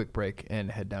a quick break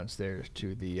and head downstairs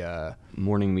to the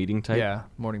Morning meeting type.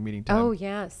 morning meeting time. Oh,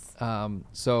 yes.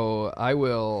 So I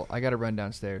got to run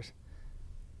downstairs.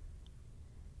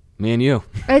 Me and you.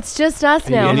 It's just us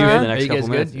now, and you huh? in the next Are you guys couple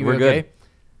minutes. good? You We're okay? good.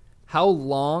 How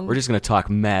long? We're just gonna talk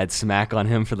mad smack on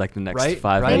him for like the next Right,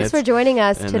 5 right. minutes. Thanks for joining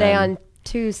us And today then- on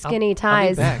Two Skinny I'll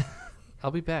Ties. be back.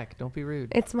 I'll be back. Don't be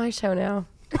rude. It's my show now.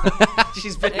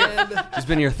 She's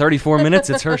been here 34 minutes.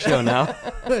 It's her show now.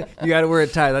 You got to wear a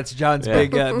tie. That's John's Yeah.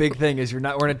 big thing. Is you're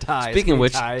not wearing a tie. Speaking of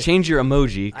which, tie. change your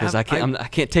emoji because I I'm-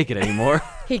 can't take it anymore.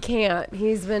 He can't.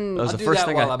 He's been. That was I'll the do first that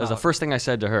thing. while That I'm was the out. first thing I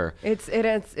said to her.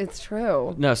 It's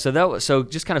true. No, so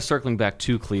just kind of circling back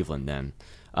to Cleveland then.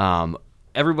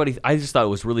 Everybody, I just thought it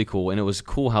was really cool, and it was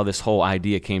cool how this whole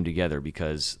idea came together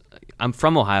because I'm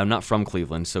from Ohio, not from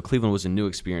Cleveland, so Cleveland was a new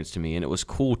experience to me, and it was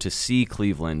cool to see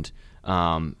Cleveland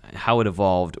how it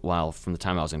evolved while from the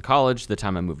time I was in college to the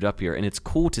time I moved up here. And it's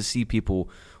cool to see people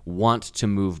want to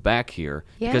move back here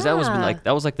because that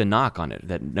was like the knock on it,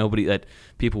 that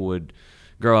people would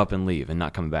grow up and leave and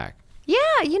not come back. Yeah,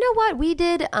 you know what we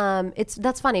did?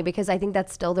 That's funny because I think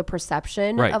that's still the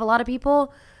perception Right. of a lot of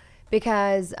people.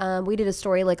 Because we did a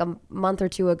story like a month or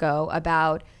two ago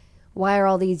about why are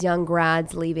all these young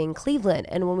grads leaving Cleveland?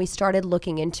 And when we started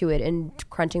looking into it and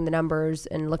crunching the numbers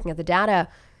and looking at the data,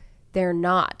 they're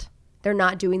not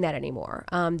doing that anymore.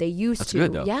 They used That's to.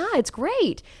 good, though. Yeah, it's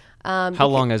great. How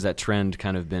long has that trend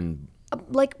kind of been?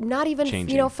 Like not even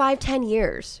Changing. 5-10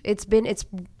 years. It's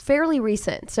fairly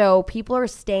recent. So people are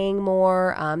staying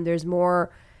more. There's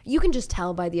more. You can just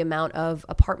tell by the amount of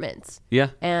apartments Yeah.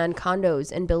 and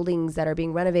condos and buildings that are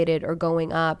being renovated or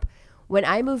going up. When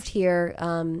I moved here,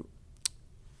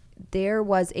 there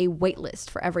was a wait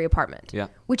list for every apartment. Yeah.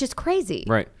 Which is crazy.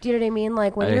 Right. Do you know what I mean?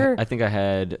 Like when you're I think I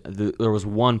had there was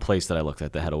one place that I looked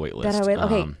at that had a wait list.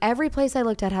 okay, every place I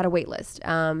looked at had a wait list.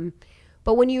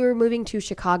 But when you were moving to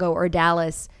Chicago or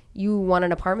Dallas, you want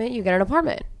an apartment, you get an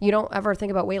apartment. You don't ever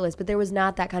think about wait lists. But there was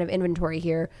not that kind of inventory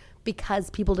here because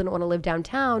people didn't want to live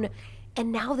downtown.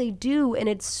 And now they do. And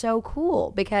it's so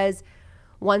cool because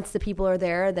once the people are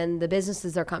there, then the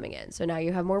businesses are coming in. So now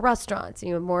you have more restaurants and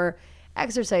you have more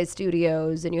exercise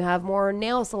studios and you have more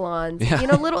nail salons, Yeah.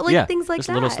 little like Yeah, things like just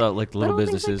that. little stuff, like little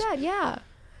things businesses. like that, yeah.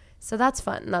 So that's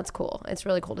fun. That's cool. It's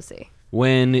really cool to see.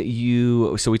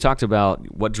 So we talked about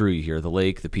what drew you here, the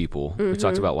lake, the people. We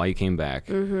talked about why you came back.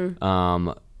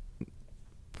 How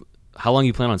long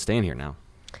you plan on staying here now?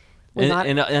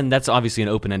 And that's obviously an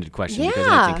open-ended question because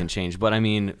Yeah. anything can change. But I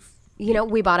mean,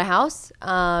 We bought a house,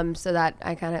 so that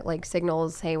I kind of like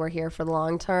signals, hey, we're here for the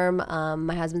long term.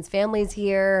 My husband's family's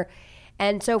here.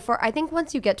 And so I think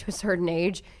once you get to a certain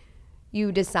age,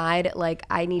 you decide like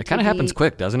I need to it kind of happens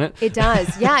quick, doesn't it? It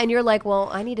does. Yeah. And you're like, well,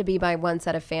 I need to be by one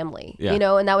set of family, Yeah.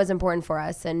 and that was important for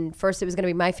us. And first it was going to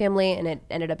be my family and it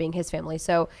ended up being his family.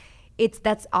 So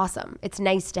that's awesome. It's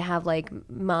nice to have like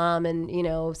mom and,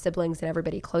 siblings and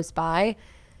everybody close by.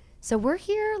 So we're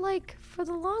here like for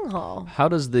the long haul. How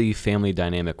does the family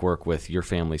dynamic work with your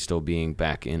family still being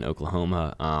back in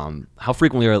Oklahoma? How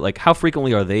frequently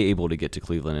are they able to get to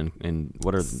Cleveland, and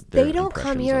what are their They don't come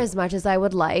impressions here of- as much as I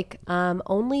would like,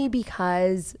 only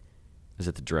because Is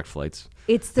it the direct flights?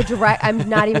 it's the direct. I'm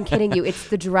not even kidding you. It's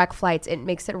the direct flights. It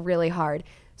makes it really hard.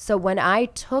 So when I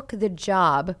took the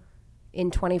job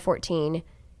in 2014,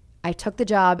 I took the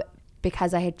job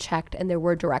because I had checked and there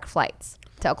were direct flights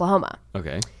to Oklahoma.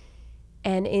 Okay.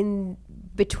 And in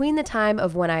between the time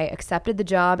of when I accepted the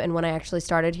job and when I actually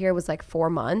started here was like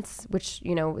 4 months, which,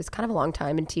 is kind of a long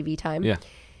time in TV time. Yeah.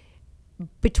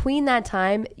 Between that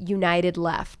time, United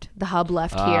left. The hub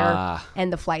left here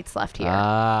and the flights left here.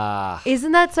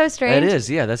 Isn't that so strange? It is.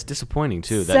 Yeah, that's disappointing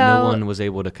too. That So- no one was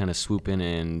able to kind of swoop in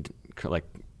and like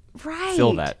Right.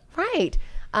 fill that. Right.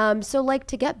 So like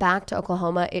to get back to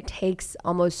Oklahoma, it takes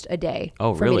almost a day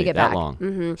Oh, for really? me to get That back. long?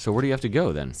 Mm-hmm. So where do you have to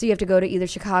go then? So you have to go to either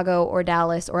Chicago or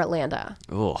Dallas or Atlanta.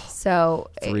 Oh, So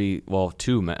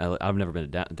two. I've never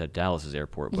been to Dallas's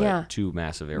airport, but Yeah. two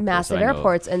massive airports. massive that I know of.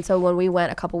 airports. And so when we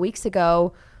went a couple weeks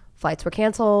ago, flights were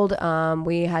canceled.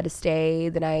 We had to stay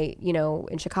the night,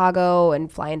 in Chicago and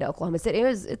fly into Oklahoma City.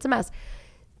 It's a mess.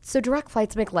 So direct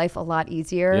flights make life a lot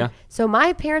easier. Yeah. So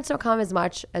my parents don't come as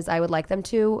much as I would like them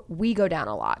to. We go down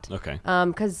a lot. Okay.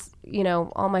 Because,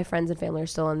 all my friends and family are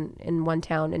still in one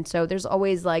town. And so there's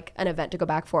always like an event to go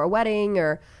back for, a wedding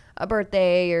or a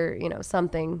birthday or,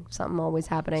 something always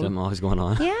happening. Something always going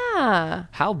on. Yeah.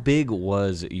 How big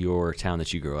was your town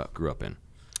that you grew up in?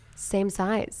 Same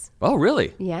size. Oh,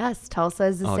 really? Yes. Tulsa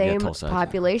is the Oh, yeah, same Tulsa.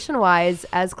 population-wise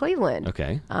as Cleveland.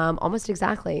 Okay. Almost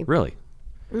exactly. Really?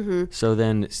 Mm-hmm. So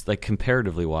then, like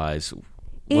comparatively wise,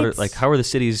 how are the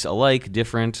cities alike,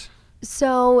 different?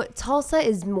 So Tulsa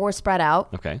is more spread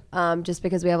out. Okay. Just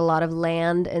because we have a lot of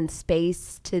land and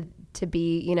space to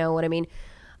be, you know what I mean?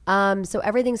 So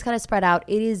everything's kind of spread out.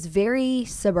 It is very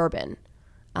suburban.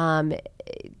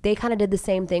 They kind of did the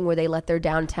same thing where they let their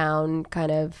downtown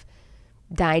kind of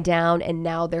die down, and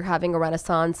now they're having a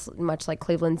renaissance, much like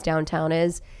Cleveland's downtown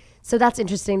is. So that's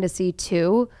interesting to see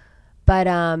too. But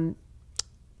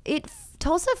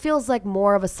Tulsa feels like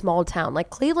more of a small town. Like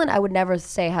Cleveland, I would never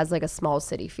say has like a small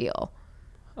city feel.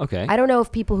 Okay. I don't know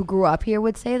if people who grew up here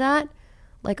would say that.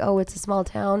 Like, oh, it's a small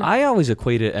town. I always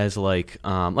equate it as like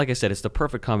I said, it's the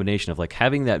perfect combination of like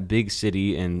having that big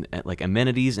city and like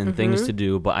amenities and things to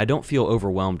do, but I don't feel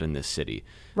overwhelmed in this city.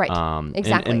 Right.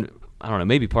 Exactly. And I don't know,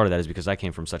 maybe part of that is because I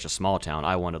came from such a small town.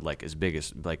 I wanted like as big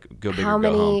as like go big How or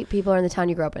go many home. people are in the town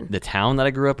you grew up in? The town that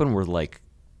I grew up in were like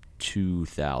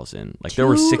 2,000. Like there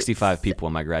were 65 people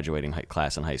in my graduating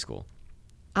class in high school.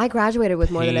 I graduated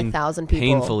with more than 1,000 people.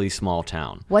 Painfully small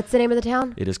town. What's the name of the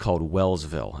town? It is called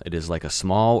Wellsville. It is like a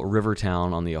small river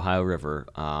town on the Ohio River,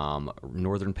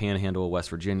 northern panhandle of West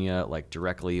Virginia, like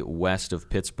directly west of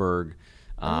Pittsburgh.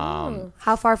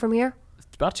 How far from here?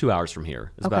 It's about 2 hours from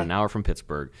here. It's about Okay. an hour from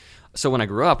Pittsburgh. So when I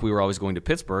grew up, we were always going to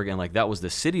Pittsburgh, and like that was the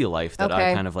city life that I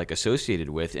Okay. kind of like associated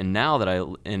with. And now that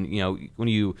when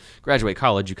you graduate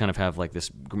college, you kind of have like this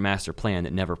master plan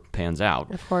that never pans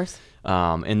out. Of course.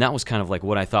 And that was kind of like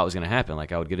what I thought was going to happen.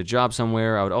 Like I would get a job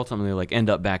somewhere. I would ultimately like end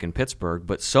up back in Pittsburgh.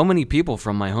 But so many people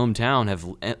from my hometown have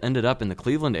ended up in the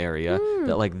Cleveland area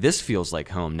that like this feels like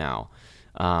home now.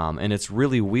 And it's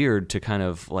really weird to kind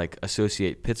of like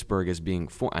associate Pittsburgh as being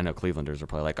I know Clevelanders are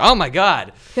probably like, oh my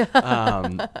God.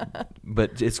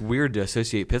 But it's weird to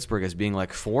associate Pittsburgh as being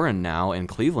like foreign now and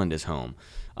Cleveland is home.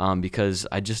 Because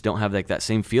I just don't have like that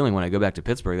same feeling when I go back to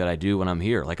Pittsburgh that I do when I'm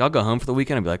here. Like I'll go home for the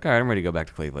weekend and be like, all right, I'm ready to go back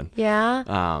to Cleveland. Yeah.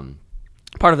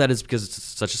 Part of that is because it's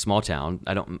such a small town.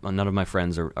 None of my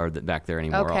friends are back there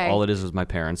anymore. Okay. All it is my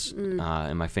parents and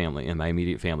my family and my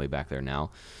immediate family back there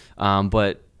now.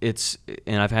 But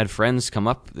and I've had friends come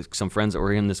up, some friends that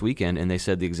were in this weekend, and they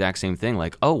said the exact same thing.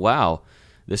 Like, oh wow,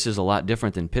 this is a lot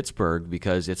different than Pittsburgh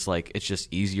because it's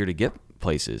just easier to get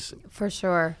places. For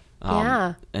sure.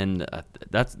 Yeah. And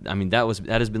that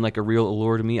has been like a real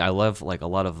allure to me. I love like a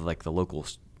lot of like the local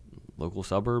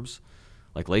suburbs,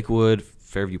 like Lakewood,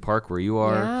 Fairview Park, where you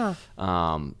are.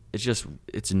 Yeah.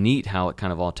 It's neat how it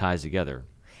kind of all ties together.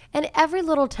 And every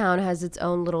little town has its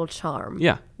own little charm.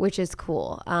 Yeah. Which is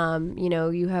cool.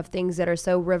 You have things that are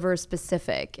so river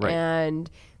specific Right. and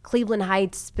Cleveland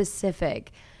Heights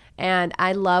specific. And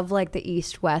I love like the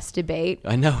East-West debate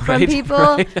I know, from right? people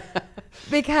Right.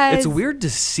 because It's weird to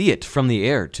see it from the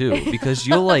air too, because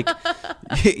you'll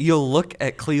look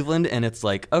at Cleveland and it's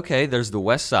like, okay, there's the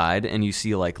west side, and you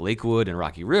see like Lakewood and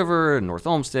Rocky River and North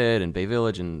Olmsted and Bay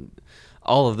Village and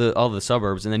all of the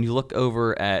suburbs, and then you look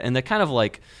over at, and they kind of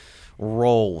like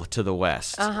roll to the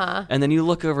west, and then you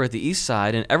look over at the east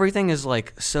side, and everything is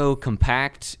like so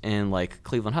compact, and like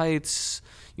Cleveland Heights,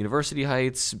 University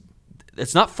Heights.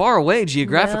 It's not far away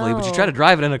geographically, but you try to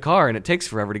drive it in a car, and it takes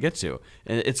forever to get to.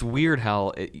 And it's weird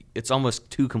how it's almost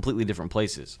two completely different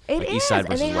places. it like is. East side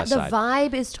versus and west the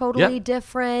side. vibe is totally Yep.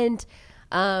 different.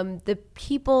 The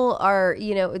people are,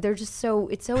 they're just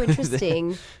it's so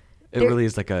interesting. It really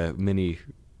is like a mini,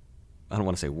 I don't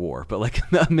want to say war, but like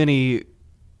a mini.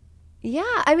 Yeah,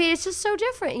 I mean, it's just so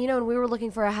different. When we were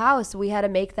looking for a house, we had to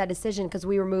make that decision because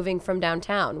we were moving from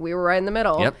downtown. We were right in the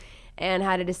middle. Yep. And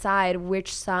had to decide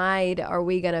which side are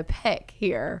we going to pick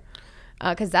here.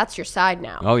 Because that's your side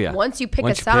now. Oh, yeah. Once you pick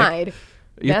Once a you pick, side,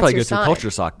 You that's probably your go through side.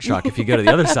 culture shock if you go to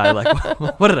the other side. Like,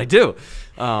 what did I do?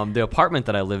 The apartment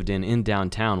that I lived in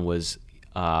downtown was,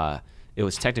 it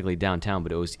was technically downtown,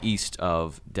 but it was east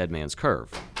of Dead Man's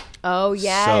Curve. Oh,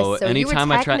 yes. So, So anytime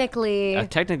you were I tried, technically...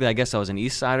 technically, I guess I was an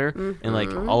East Sider, and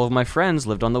like all of my friends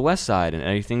lived on the West Side, and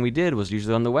anything we did was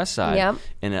usually on the West Side. Yep.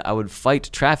 And I would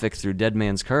fight traffic through Dead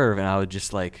Man's Curve, and I would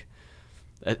just like,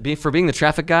 for being the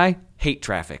traffic guy, hate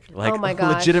traffic. Like, Oh my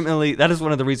gosh. legitimately, that is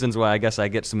one of the reasons why I guess I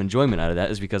get some enjoyment out of that,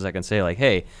 is because I can say like,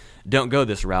 hey, don't go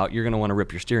this route. You're gonna want to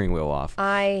rip your steering wheel off.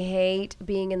 I hate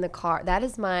being in the car. That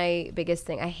is my biggest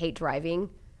thing. I hate driving.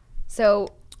 So,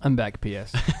 I'm back,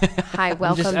 P.S. hi, I'm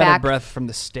welcome just out back. of breath from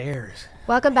the stairs.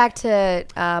 Welcome back to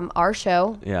our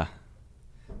show. Yeah,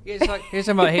 You guys talking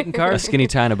about hating a cars? skinny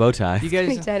tie and a bow tie. You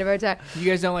guys I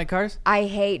don't like cars?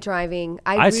 hate driving.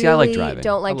 I really like driving.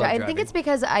 don't like I love driving. I think driving. it's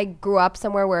because I grew up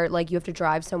somewhere where like you have to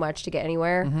drive so much to get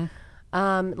anywhere.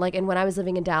 And when I was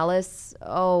living in Dallas,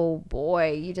 oh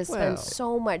boy, you just spend Well.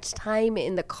 so much time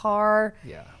in the car.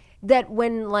 Yeah. That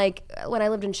when I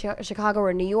lived in Chicago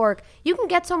or New York, you can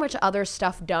get so much other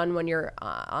stuff done when you're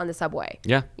on the subway.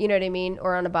 Yeah. You know what I mean?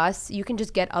 Or on a bus, you can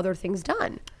just get other things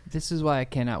done. This is why I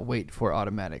cannot wait for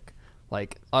automatic,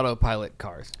 like autopilot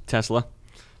cars. Tesla,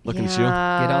 looking at you. Get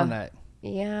on that.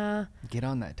 Yeah. Get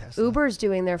on that Tesla. Uber's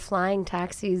doing their flying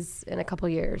taxis in a couple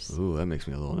years. Ooh, that makes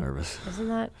me a little nervous. Isn't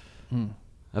that? I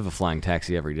have a flying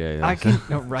taxi every day. I can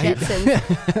no, right.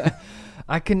 Jetsons.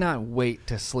 I cannot wait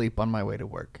to sleep on my way to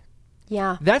work.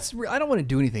 Yeah. I don't want to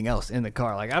do anything else in the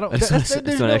car. Like I don't. It's there's an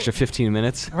no- extra 15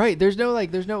 minutes. Right. There's no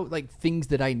things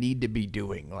that I need to be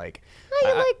doing. Like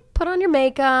You put on your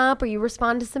makeup or you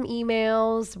respond to some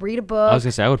emails, read a book. I was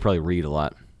gonna say I would probably read a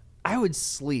lot. I would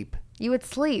sleep You would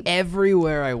sleep.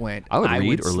 everywhere I went. I would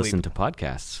read or sleep. listen to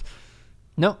podcasts.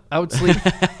 No, I would sleep.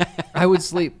 I would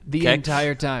sleep the Okay.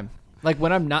 entire time. Like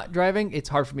when I'm not driving, it's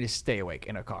hard for me to stay awake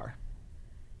in a car.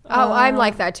 Oh, I'm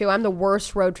like that too. I'm the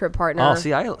worst road trip partner. Oh,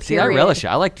 I period. relish it.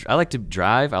 I like to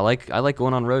drive. I like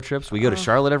going on road trips. We go to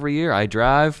Charlotte every year. I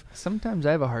drive. Sometimes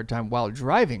I have a hard time while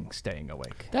driving staying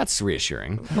awake. That's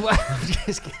reassuring.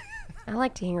 Just kidding. I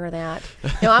like to hear that.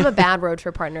 No, I'm a bad road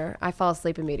trip partner. I fall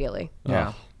asleep immediately.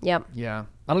 Yeah. Yep. Yeah.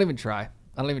 I don't even try.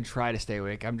 I don't even try to stay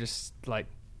awake. I'm just like,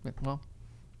 well,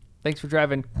 thanks for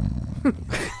driving.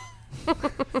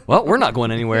 Well, we're not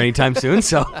going anywhere anytime soon,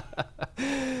 so.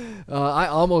 I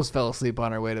almost fell asleep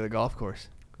on our way to the golf course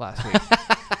last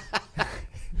week.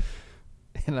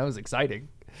 And that was exciting.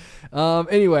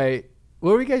 Anyway,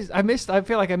 what were you guys? I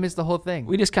feel like I missed the whole thing.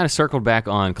 We just kind of circled back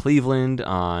on Cleveland.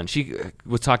 She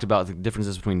was talked about the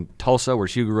differences between Tulsa, where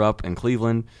she grew up, and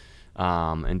Cleveland,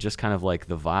 and just kind of like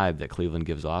the vibe that Cleveland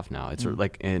gives off now. It's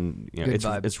like, and you know, Good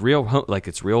vibe. it's real,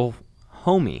 it's real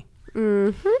homey.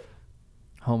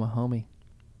 Homie.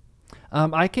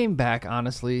 I came back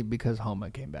honestly because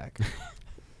Homa came back.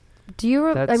 Do you?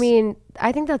 I That's- mean,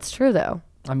 I think that's true though.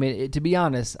 I mean, to be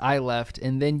honest, I left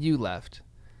and then you left.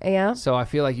 Yeah. So I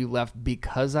feel like you left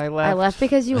because I left. I left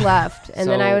because you left, and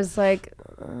then I So- was like,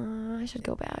 I should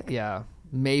go back. Yeah,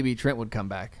 maybe Trent would come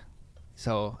back.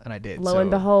 So, and I did. Lo so and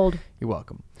behold. you're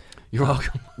welcome. You're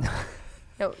welcome.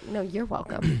 No, you're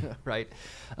welcome. Right.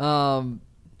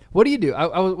 What do you do?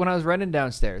 When I was running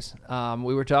downstairs,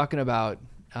 we were talking about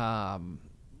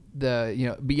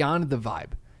the beyond the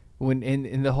vibe when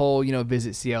in the whole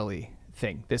visit CLE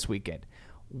thing this weekend.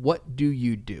 What do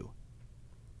you do?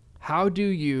 How do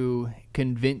you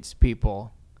convince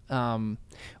people?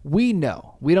 We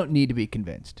know we don't need to be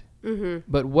convinced,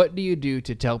 but what do you do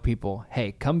to tell people,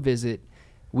 hey, come visit,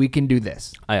 we can do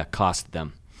this? I accost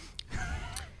them.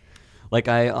 Like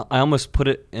I almost put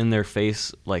it in their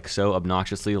face, like so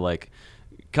obnoxiously, like,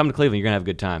 come to Cleveland, you're gonna have a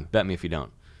good time. Bet me if you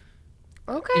don't.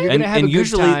 Okay. You're gonna have a good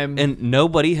usually, time. and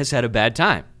nobody has had a bad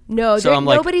time. No, So I'm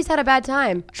like- nobody's had a bad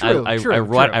time. True, I true.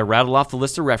 rattled off the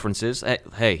list of references.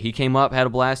 Hey, he came up, had a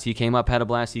blast. He came up, had a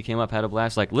blast. He came up, had a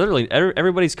blast. Like literally,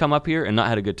 everybody's come up here and not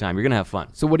had a good time. You're gonna have fun.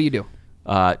 So what do you do?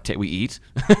 We eat.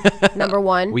 Number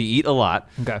one. We eat a lot.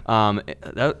 Okay.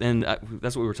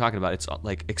 That's what we were talking about. It's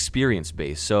like experience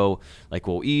based. So like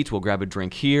we'll eat, we'll grab a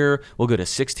drink here, we'll go to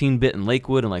 16-bit in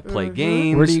Lakewood and like play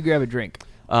games. Where do you grab a drink?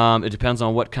 It depends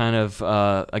on what kind of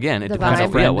The depends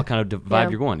vibe. on what kind of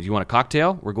vibe you're going. Do you want a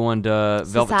cocktail? We're going to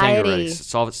Velvet Tango.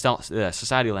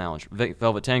 Society Lounge,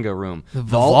 Velvet Tango Room, the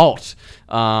Vault.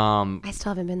 Vault. I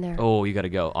still haven't been there. Oh, you got to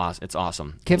go. It's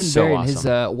awesome. Kevin It's so Barry and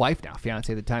awesome. his wife now,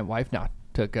 fiance at the time, wife now,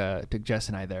 took Jess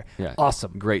and I there. Yeah.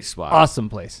 Awesome. Great spot. Awesome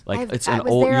place. Like I've- it's I an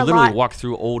was old. there You a literally lot. walk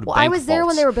through old. Well, bank I was there when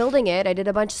vaults. they were building it. I did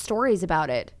a bunch of stories about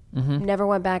it. Never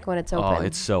went back when it's open. Oh,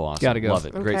 it's so awesome. Gotta go. Love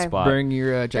it. Great Okay. spot. Bring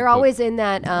your They're checkbook. always in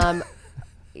that.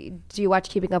 Do you watch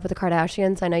Keeping Up with the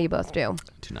Kardashians? I know you both do.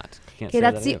 Do not. Can't Okay, say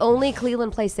that's that the either. only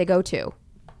Cleveland place they go to.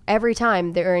 Every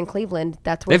time they're in Cleveland,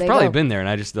 that's where They've they probably go. been there, and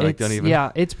I just like don't It's- even.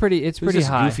 Yeah, it's pretty this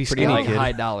high, goofy, pretty skinny like kid?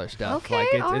 high dollar stuff. Okay, like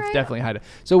it's alright. definitely high.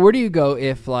 So where do you go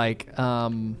if like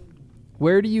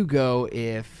where do you go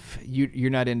if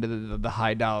you're not into the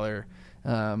high dollar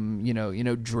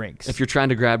drinks? If you're trying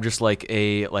to grab just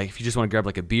if you just want to grab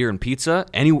like a beer and pizza,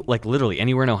 literally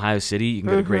anywhere in Ohio City, you can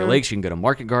go to Great Lakes, you can go to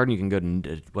Market Garden, you can go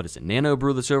to what is it, Nano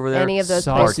Brew that's over there. Any of those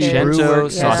Saucy places. Barcento,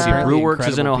 Brewworks, Saucy yeah. Brewworks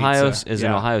is in Incredible Ohio. pizza. Is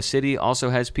in Yeah. Ohio City. Also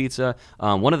has pizza.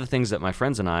 One of the things that my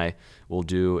friends and I will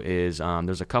do is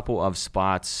there's a couple of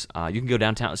spots. You can go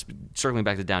downtown. Circling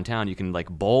back to downtown, you can like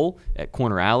bowl at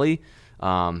Corner Alley.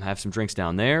 Have some drinks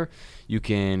down there. You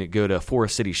can go to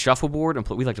Forest City Shuffleboard and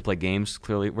we like to play games.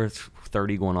 Clearly, we're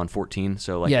 30 going on 14,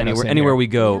 so like Yeah, no, same anywhere here. we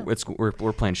go,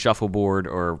 we're playing shuffleboard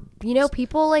or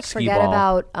People like Skee forget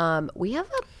ball. about. We have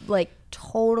a like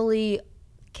totally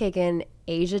kicking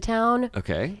Asia town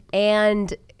okay.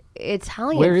 and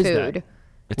Italian Where is food. that?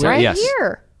 It's Right yes,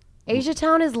 here. Asia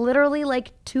town is literally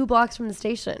like 2 blocks from the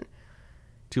station.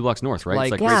 2 blocks north, right?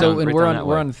 like it's Yeah. so, right and we're down that on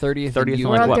way. 30th. 30th and you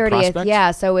Like We're on what, 30th. Prospect?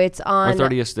 Yeah, so it's Or on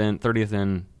 30th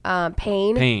in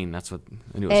Payne. Payne. That's what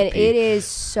I knew it was And a P. it is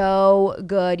so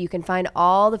good. You can find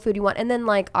all the food you want. And then,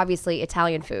 like, obviously,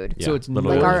 Italian food. Yeah, So it's Little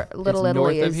north, Italy. Like our Little it's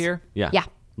Italy north of is- here. Yeah. Yeah.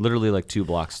 Literally like 2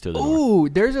 blocks to the north. Ooh,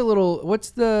 there's a little.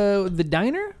 What's the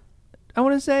diner? I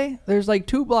want to say there's like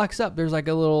 2 blocks up. There's like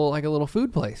a little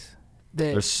food place. That,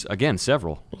 There's again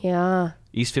several. Yeah.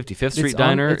 East 55th Street on-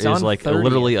 Diner it's is on like 30th.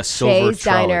 literally a silver Shay's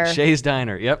trolley. Diner. Shay's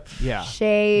Diner. Yep. yeah.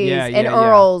 Shays Yeah, and yeah, yeah.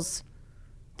 Earl's.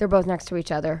 They're both next to each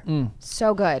other.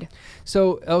 So good.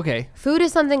 So okay, Food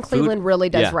is something Cleveland really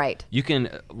does Yeah. right. You can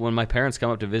when my parents come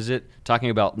up to visit, talking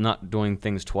about not doing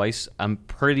things twice. I'm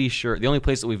pretty sure the only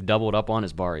place that we've doubled up on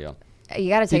is Barrio. You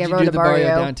got to take Did you everyone do to the Barrio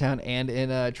Barrio. downtown and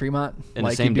in Tremont? In the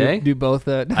you same do, day? Do both?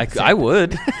 I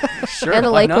would. Sure. And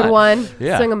the why Lakewood not? one,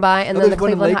 Yeah. swing them by, and Oh, then the there's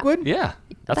one in Cleveland. Lakewood? Yeah.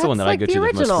 That's That's the one that like I go the to the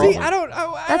most original. See,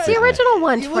 frequently. That's the original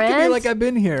one, You look at me Trent. like I've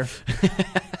been here.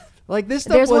 Like this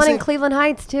stuff There's one in wasn't- Cleveland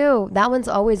Heights too. That one's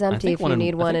always I empty think if one you in-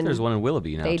 need I one. think And there's one in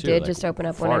Willoughby now, they too, did like just open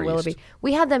up one far in Willoughby. east.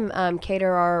 We had them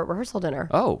cater our rehearsal dinner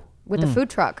Oh. with the food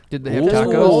truck. Did they have Ooh. Just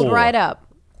tacos? rolled right up.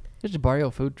 There's a Barrio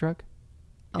food truck.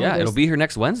 Yeah, there's- it'll be here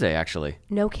next Wednesday, actually.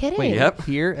 No kidding. Wait, Yep.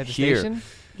 here at the Here. station.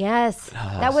 Yes,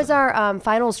 that was our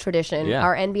finals tradition, Yeah.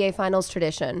 our NBA finals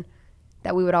tradition,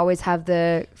 that we would always have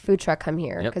the food truck come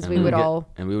here Yep, because and we would get- all.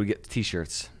 And we would get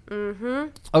T-shirts.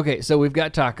 Okay, so we've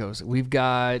got tacos. We've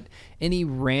got any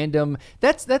random.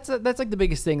 That's like the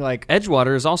biggest thing. Like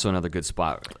Edgewater is also another good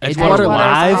spot. Edgewater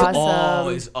Live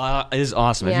awesome. is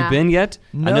awesome. Have Yeah. you been yet?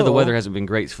 I know the No. weather hasn't been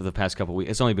great for the past couple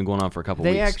weeks. It's only been going on for a couple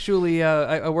they weeks. actually,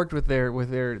 I worked with their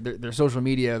social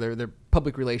media, their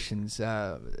public relations.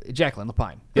 Jacqueline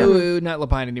Lapine. Ooh, not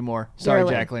Lapine anymore. Sorry, Gerlin.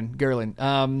 Jacqueline Gerlin.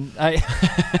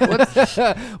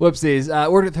 Whoopsies.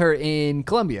 Worked with her in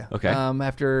Columbia. Okay.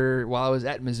 While I was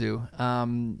at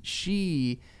Mizzou,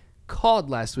 she called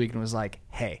last week and was like,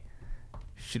 "Hey,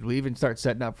 should we even start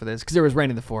setting up for this?" Because there was rain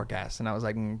in the forecast, and I was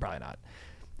like, probably not.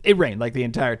 It rained like the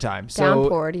entire time. So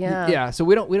Downpoured, yeah. Yeah. So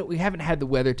we haven't had the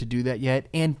weather to do that yet.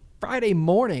 And Friday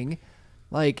morning,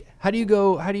 like, how do you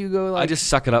go? Like, I just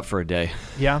suck it up for a day.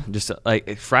 yeah. Just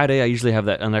like Friday, I usually have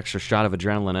an extra shot of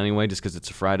adrenaline anyway, just because it's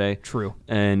a Friday. True.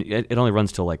 And it only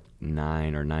runs till like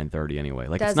 9 or 9:30 anyway.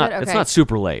 Like Does it's not it? it's Okay. not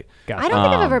super late. Gotcha. I don't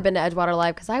think I've ever been to Edgewater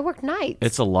Live because I work nights.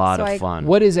 It's a lot So of I- fun.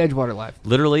 What is Edgewater Live?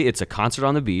 Literally, it's a concert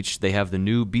on the beach. They have the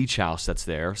new beach house that's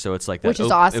there, so it's like that. Which is It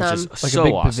was awesome. just Like a so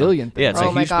big awesome. pavilion thing. Yeah, it's Oh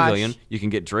a my huge gosh. pavilion. You can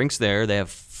get drinks there. They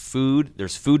have food.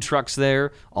 There's food trucks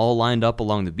there, all lined up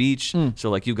along the beach.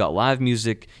 So like you've got live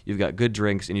music, you've got good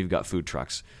drinks, and you've got food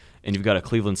trucks, and you've got a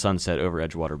Cleveland sunset over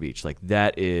Edgewater Beach. Like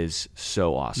that is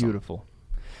so awesome. Beautiful.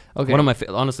 Okay.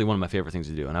 Honestly one of my favorite things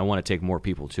to do, and I want to take more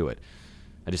people to it.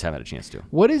 I just haven't had a chance to.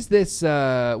 What is this?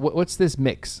 What's this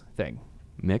mix thing?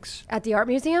 Mix. At the art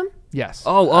museum. Yes.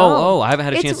 Oh! I haven't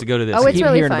had a It's- chance to go to this. Oh, it's keep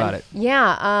really hearing fun. about it.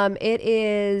 Yeah, it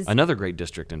is. Another great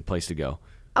district and place to go.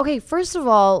 Okay, first of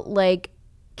all, like,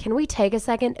 can we take a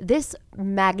second? This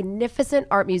magnificent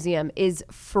art museum is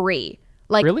free.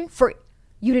 Like, Really? free.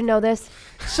 You didn't know this?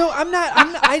 So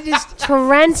I just.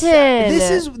 Trenton.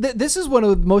 This is one of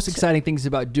the most exciting things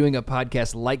about doing a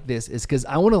podcast like this is because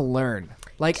I want to learn.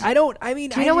 Like I don't. I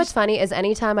mean, Do you know what's funny is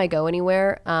anytime I go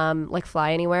anywhere, like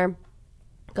fly anywhere,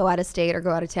 go out of state or go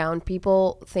out of town,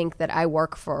 people think that I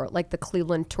work for like the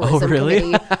Cleveland Tourism really?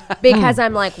 Committee because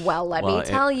I'm like, well, let me Well,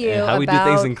 tell you and how we do about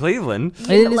things in Cleveland.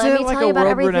 And is let it me like tell a you about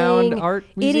world-renowned everything. art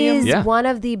It museum? is Yeah. one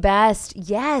of the best.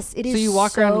 Yes, it is. So you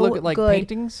walk around and look at like good.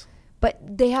 paintings. But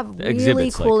they have really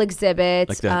Exhibits, cool like- exhibits.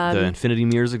 Like the Infinity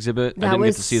Mirrors exhibit. I That didn't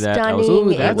was get to see that. stunning. That was, Ooh,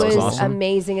 it that was was awesome.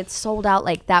 amazing. It's sold out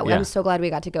like that. Yeah. I'm so glad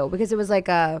we got to go because it was like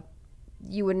a,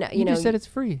 you would not, You know, just said it's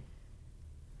free.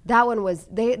 that one was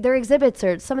their exhibits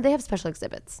are they have special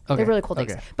exhibits. Okay, They're really cool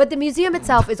things. okay. But the museum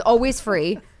itself is always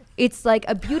free. It's like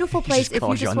a beautiful place just if you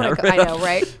called you just on want to that go. right I know,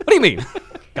 right? What do you mean?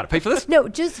 Got to pay for this? No,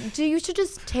 you should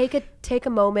just take a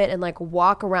moment and like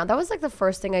walk around. That was like the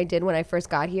first thing I did when I first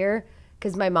got here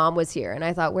because my mom was here and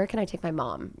I thought, where can I take my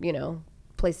mom? You know,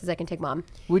 places I can take mom.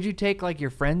 Would you take like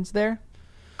your friends there?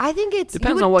 I think it's Depends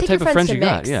you would on what take type your of friends to you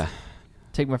got. Mix. Yeah.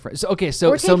 Take my friends. So, okay, so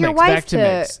Or take so your mix wife back to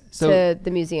mix. So to the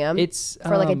museum. it's,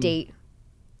 for like a um, date.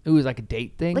 it was like a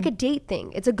date thing. Like a date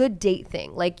thing. It's a good date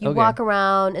thing. Like you Okay. walk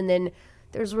around and then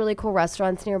there's really cool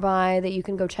restaurants nearby that you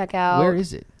can go check out. Where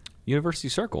is it? University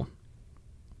Circle.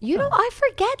 You know, I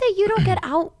forget that you don't get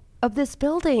out of this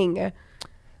building.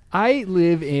 I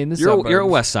live in the suburbs. You're a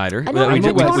West Sider. I know, we I'm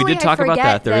did, a West- we did talk I about forget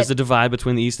that. There is that- a divide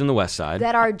between the East and the West Side.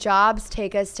 That our jobs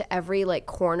take us to every like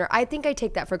corner. I think I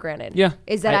take that for granted. Yeah.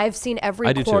 Is that I've seen every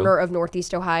I do too. corner of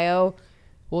Northeast Ohio.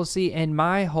 Well, see, and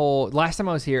my whole last time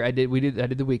I was here, I did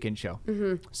the weekend show.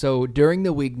 Mm-hmm. So during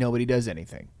the week, nobody does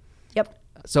anything. Yep.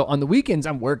 So on the weekends,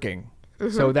 I'm working.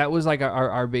 Mm-hmm. So that was like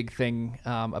our big thing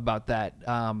about that.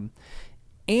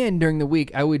 And during the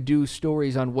week, I would do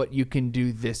stories on what you can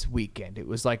do this weekend. It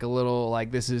was like a little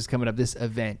like this is coming up, this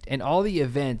event, and all the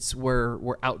events were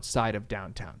outside of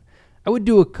downtown. I would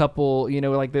do a couple, you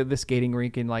know, like the skating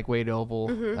rink in like Wade Oval.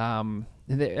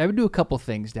 I would do a couple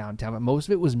things downtown, but most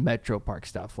of it was Metro Park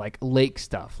stuff, like lake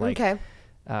stuff. Like, Okay.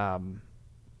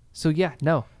 So yeah,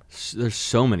 no. There's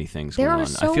so many things There going are on.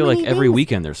 so I feel like many every things.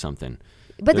 weekend there's something.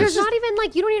 But there's not even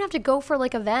like you don't even have to go for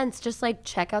like events. Just like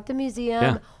check out the museum,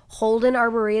 Yeah. Holden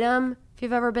Arboretum. Have If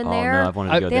you've ever been Oh there, no, I've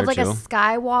wanted to go they there have like too. a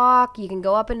skywalk. You can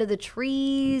go up into the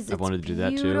trees. I've wanted to do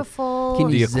that too. Beautiful. Can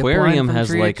you The zip aquarium line from has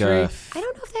tree to like tree? a I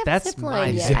don't know if they have That's a zip my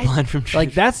line yet. zip line from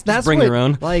Like that's bring what, your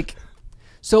own. Like,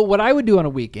 so what I would do on a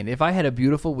weekend if I had a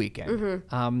beautiful weekend.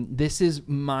 Mm-hmm. This is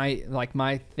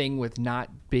my thing with not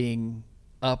being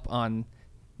up on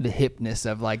the hipness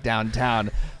of like downtown.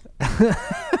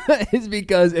 Is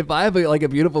because if I have a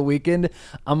beautiful weekend,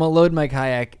 I'm gonna load my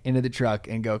kayak into the truck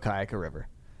and go kayak a river.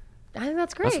 I think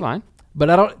that's great. That's fine. But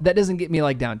I don't. That doesn't get me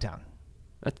like downtown.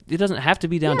 It doesn't have to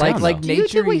be downtown. Like though. Do you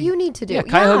do what nature-y- you need to do? yeah,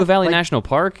 Cuyahoga Valley Like, National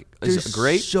Park is There's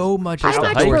great. so much. I outdoor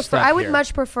much prefer. stuff I would here.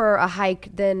 much prefer a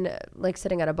hike than like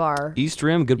sitting at a bar. East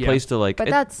Rim, good Yeah. place to like. But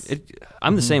that's-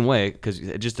 I'm the same way because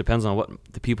it just depends on what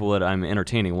the people that I'm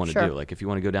entertaining want to Sure. do. Like if you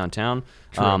want to go downtown,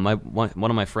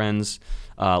 one of my friends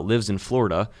lives in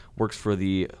Florida, works for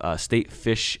the State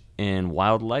Fish and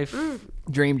Wildlife.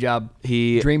 Dream job.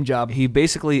 He Dream job. He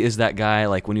basically is that guy.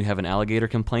 Like when you have an alligator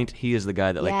complaint, he is the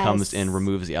guy that like comes Yes. and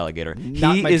removes the alligator.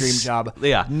 Not he my is, dream job.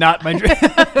 Yeah, Not my dream.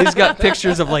 he's got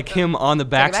pictures of like him on the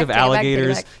backs Take of it back, take it back, take it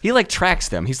alligators. back. He like tracks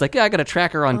them. He's like, yeah, I got a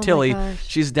tracker on my Tilly. gosh.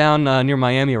 She's down near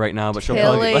Miami right now, but she'll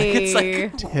probably like it's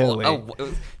like Tilly.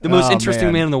 the most Oh, interesting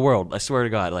man. man in the world. I swear to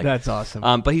God, like That's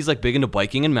awesome. But he's like big into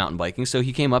biking and mountain biking, so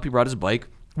he came up. He brought his bike.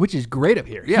 Which is great up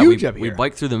here. Yeah, Huge we up here. we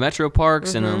biked through the metro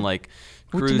parks and then like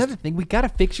Which cruised. another thing, we gotta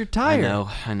fix your tire.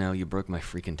 I know. You broke my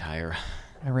freaking tire.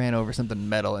 I ran over something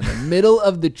metal in the middle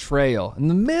of the trail. In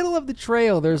the middle of the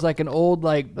trail, there's like an old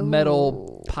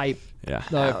metal pipe, Yeah.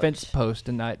 fence post,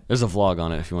 and I There's a vlog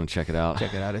on it if you want to check it out.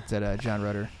 check it out. It's at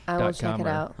johnrudder.com. I will check it or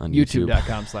out. On YouTube.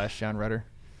 YouTube.com/johnrudder.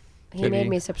 He made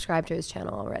me subscribe to his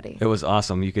channel already. It was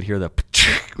awesome. You could hear the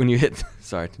when you hit.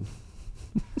 Sorry,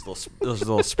 there's a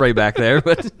little spray back there,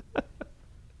 but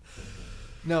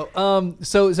No,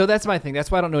 so that's my thing.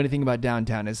 That's why I don't know anything about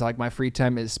downtown. Is like my free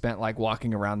time is spent like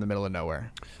walking around the middle of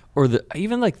nowhere. or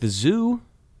even like the zoo.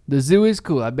 The zoo is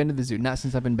cool. I've been to the zoo, not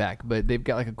since I've been back, but they've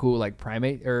got like a cool like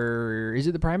primate, or is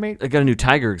it the primate? They got a new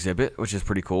tiger exhibit, which is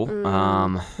pretty cool.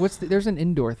 There's an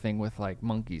indoor thing with like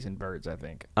monkeys and birds, I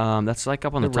think. That's like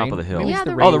up on the top of the hill. maybe it's Yeah,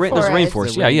 the Oh, there's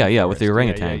rainforest. rainforest. Yeah, with the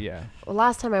orangutan. Yeah. Well,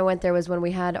 last time I went there was when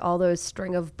we had all those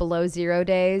string of below zero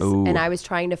days, Ooh. and I was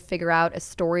trying to figure out a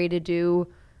story to do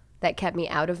that kept me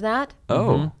out of that.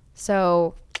 Oh,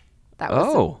 So that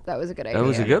was Oh. that was a good idea. that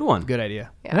was a good one. Good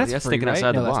idea. Yeah. And that's That's free, thinking right?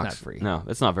 outside No, the box. that's not free. No,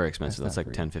 it's not very expensive. That's not like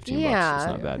free. 10, 15 Yeah, bucks.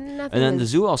 It's not bad. nothing And then the is-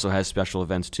 zoo also has special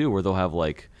events too, where they'll have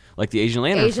like the Asian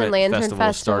Lantern, Asian Lantern Festival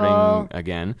Festival. starting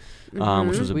again,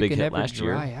 which was a We big can hit never last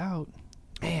year. dry out.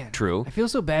 Man, True. I feel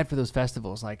so bad for those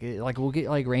festivals. Like we'll get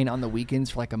like rain on the weekends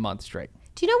for like a month straight.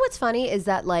 Do you know what's funny is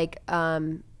that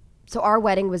so our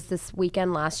wedding was this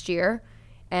weekend last year,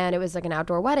 and it was like an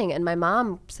outdoor wedding. And my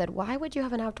mom said, "Why would you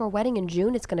have an outdoor wedding in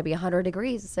June? It's going to be 100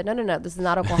 degrees." I said, "No, this is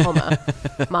not Oklahoma,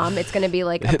 Mom. It's going to be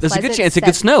like There's a good chance it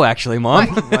could snow, actually, Mom.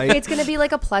 It's going to be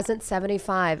like a pleasant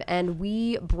 75, and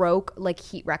we broke like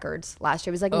heat records last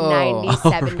year. It was like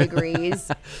 97 degrees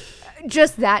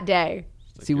just that day.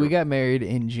 See, we got married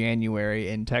in January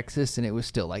in Texas, and it was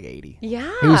still like 80.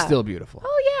 Yeah, It was still beautiful.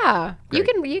 Oh yeah, Great.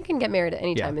 you can get married at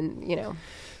any time, Yeah. and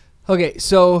Okay,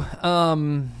 so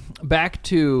back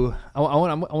to I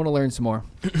want to learn some more.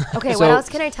 Okay, So- what else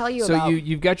can I tell you so about?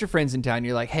 you've got your friends in town.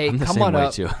 You're like, hey, I'm the come same on way,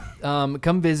 up, too.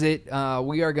 come visit.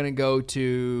 We are gonna go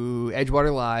to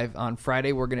Edgewater Live on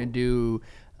Friday. We're gonna do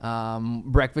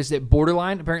breakfast at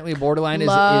Borderline. Apparently, Borderline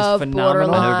Love is phenomenal.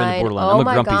 Borderline. I've never been to Borderline. Oh I'm a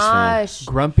my Grumpy's fan. gosh.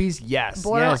 Grumpy's, yes,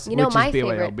 Borderline, yes. you know which my is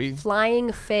favorite, BYOB.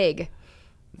 Flying Fig.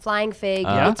 Flying Fig.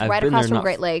 Yeah? It's I've right been across there from not-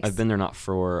 Great Lakes. I've been there not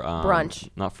for Brunch.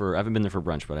 Not for. I haven't been there for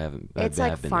brunch, but I haven't. It's I like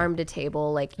have been farm to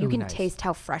table. Like you Ooh, can nice. taste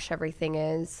how fresh everything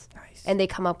is. Nice. And they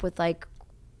come up with like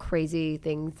crazy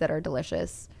things that are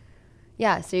delicious.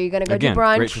 Yeah, so you're gonna go Again, do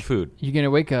brunch. great for food. You're gonna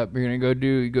wake up. You're gonna go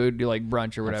do like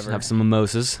brunch or whatever. Have some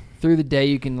mimosas. Through the day,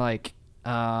 you can like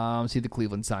see the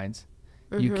Cleveland signs.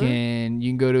 Mm-hmm. You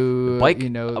can go to the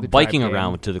biking drive-in.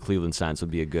 around to the Cleveland signs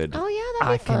would be a good. Oh yeah,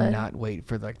 I that'd be fun. cannot wait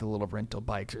for like the little rental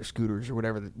bikes or scooters or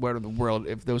whatever the world.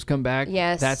 If those come back,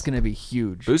 Yes. that's gonna be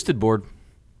huge. Boosted board.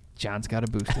 John's got a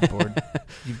boosted board.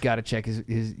 You've got to check his.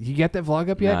 You got that vlog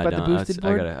up yet No, I about the don't. boosted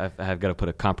board? I've got to put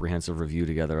a comprehensive review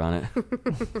together on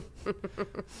it.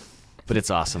 But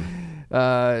it's awesome.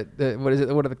 What is it?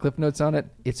 What are the clip notes on it?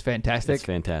 It's fantastic. It's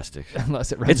fantastic.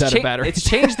 Unless it runs out of battery. It's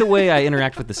changed the way I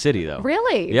interact with the city, though.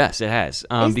 Really? Yes, it has.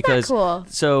 that Because cool?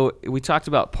 so we talked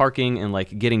about parking and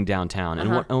like getting downtown, and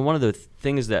one of the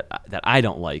things that I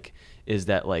don't like is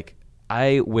that like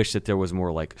I wish that there was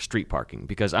more like street parking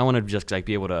because I want to just like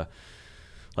be able to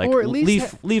Like Or at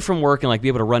least leave from work and like be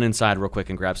able to run inside real quick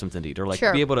and grab something to eat, or like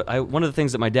Sure. be able to. One of the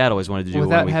things that my dad always wanted to do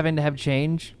without when we, having to have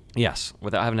change. yes,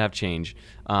 without having to have change.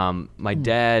 My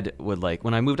dad would like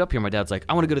when I moved up here. My dad's like,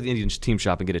 I want to go to the Indian team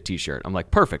shop and get a T-shirt. I'm like,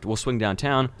 perfect. We'll swing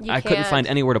downtown. You I couldn't can't. find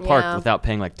anywhere to park Yeah. without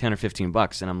paying like $10 or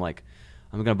 $15, and I'm like,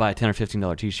 I'm gonna buy a $10 or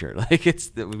 $15 T-shirt. Like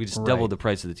we just doubled the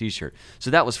price of the T-shirt. So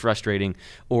that was frustrating.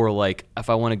 Or like if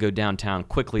I want to go downtown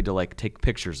quickly to like take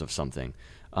pictures of something,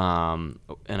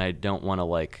 and I don't want to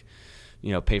like,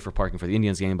 pay for parking for the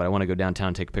Indians game, but I want to go downtown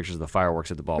and take pictures of the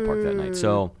fireworks at the ballpark that night.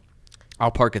 So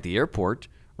I'll park at the airport,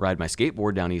 ride my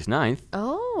skateboard down East 9th.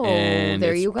 Oh, And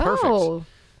there it's you go. perfect.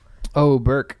 Oh,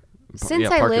 Burke. Since Yeah,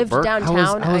 I park at lived Burke.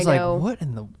 downtown, I was know. like, what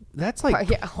in the? That's like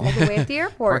Yeah, all the way at the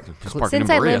airport. Just parking Since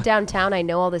in I Berea. live downtown, I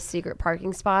know all the secret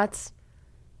parking spots.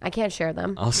 I can't share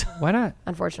them, Also, why not?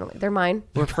 unfortunately. They're mine.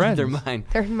 We're friends. they're mine.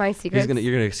 They're my secrets.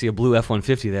 You're gonna see a blue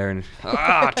F-150 there, and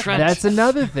Trent. That's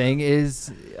another thing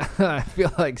is I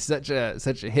feel like such a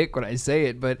hick when I say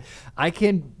it, but I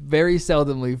can very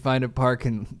seldomly find a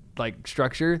parking like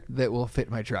structure that will fit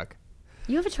my truck.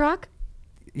 You have a truck?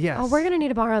 Yes. Oh, we're going to need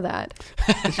to borrow that.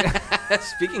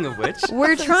 Speaking of which,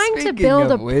 We're trying to Speaking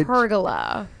build a of which-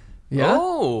 pergola. Yeah.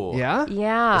 Oh, Yeah.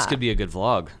 Yeah. this could be a good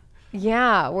vlog.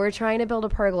 Yeah, we're trying to build a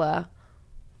pergola,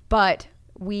 but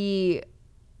we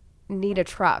need a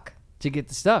truck. To get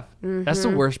the stuff. That's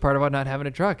Mm-hmm. the worst part about not having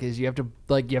a truck is you have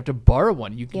to borrow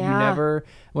one. You Yeah. never.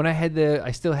 When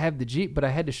I still have the Jeep, but I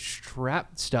had to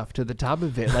strap stuff to the top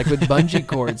of it, like with bungee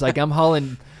cords. Like I'm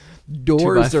hauling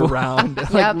doors 2x4. around,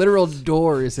 like Yep. literal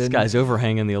doors. And This guy's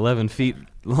overhanging the 11 feet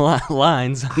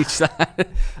lines on each side.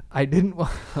 I didn't.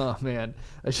 Oh man,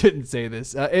 I shouldn't say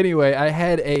this. Anyway, I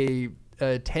had a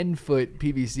 10-foot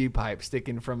PVC pipe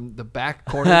sticking from the back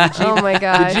corner of the Jeep. Oh my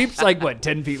gosh. The Jeep's like what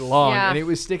 10 feet long, Yeah. and it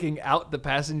was sticking out the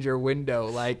passenger window,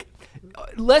 like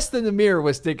less than the mirror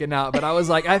was sticking out. But I was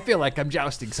like, I feel like I'm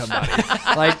jousting somebody.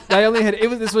 Like I only had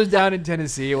This was down in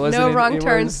Tennessee. It wasn't. No in- wrong it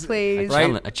turns, was- please.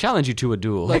 Right? I challenge you to a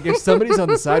duel. Like if somebody's on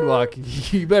the sidewalk,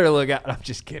 you better look out. I'm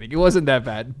just kidding. It wasn't that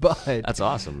bad, but That's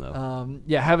awesome, though.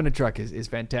 yeah, having a truck is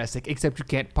fantastic. Except you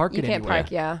can't park You it can't anywhere.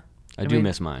 park, yeah. I do mean,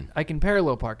 miss mine. I can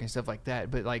parallel park and stuff like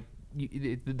that, but like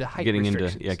the height Getting into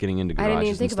restrictions. getting into I garages didn't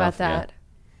even think and about stuff, yeah. that.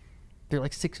 They're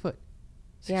like 6 foot.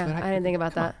 Yeah, foot height. I didn't think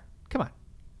about Come on. that. Come on.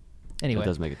 It Anyway,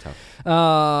 does make it tough.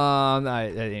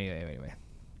 anyway,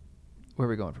 where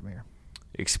are we going from here?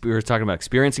 We were talking about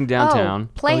experiencing downtown.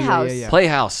 Oh, Playhouse. yeah.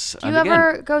 Playhouse. Do you Again,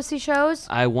 ever go see shows?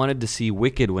 I wanted to see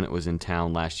Wicked when it was in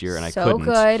town last year, and I So couldn't.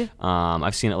 good.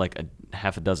 I've seen it like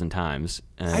half a dozen times.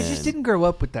 I just and didn't grow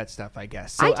up with that stuff, I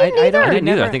guess. So I didn't either. I didn't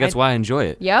either. I never- think that's why I enjoy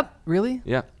it. Yep. Really?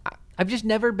 Yeah. I've just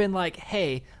never been like,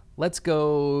 hey, let's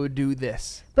go do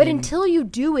this. But And- until you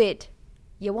do it,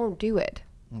 you won't do it.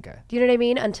 okay. Do you know what I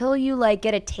mean? Until you like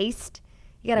get a taste,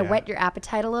 you gotta Yeah. whet your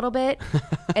appetite a little bit,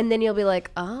 and then you'll be like,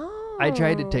 oh. I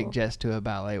tried to take Jess to a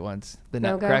ballet once, the No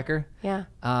go? Nutcracker. Yeah.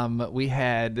 We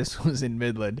had, this was in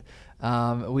Midland.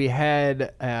 We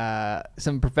had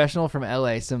some professional from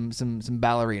LA, some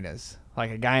ballerinas, like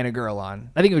a guy and a girl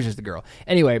on. I think it was just a girl.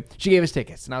 Anyway, she gave us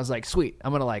tickets, and I was like, sweet,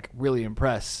 I'm gonna like really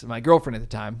impress my girlfriend at the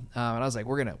time. And I was like,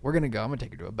 we're gonna go. I'm gonna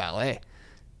take her to a ballet.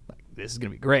 Like, this is gonna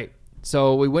be great.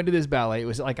 So we went to this ballet. It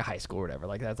was like a high school or whatever.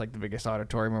 Like that's like the biggest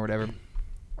auditorium or whatever.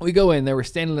 We go in there, we're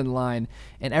standing in line,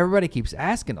 and everybody keeps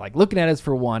asking, like looking at us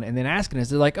for one, and then asking us,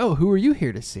 they're like, oh, who are you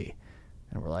here to see?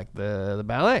 And we're like, the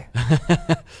ballet.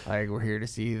 Like, we're here to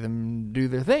see them do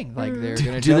their thing. Like, they're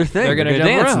going to Do their thing. They're going to They're jump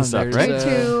gonna dance around. and stuff, There's,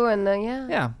 right? Two and the yeah.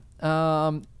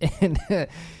 Yeah. And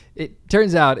it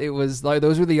turns out it was like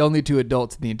those were the only two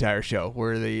adults in the entire show,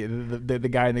 were the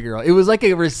guy and the girl. It was like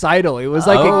a recital. It was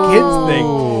like a kids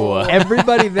thing.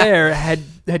 Everybody there had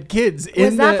kids.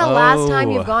 Was that the last time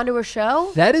Oh. you've gone to a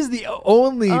show? That is the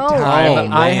only Oh, time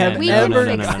man. I have We ever.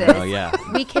 can fix no, this. yeah.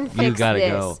 We can fix gotta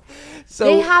this. go. So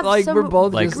They have like some we're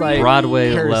both Like just like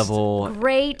Broadway cursed. level.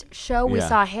 Great show. We Yeah.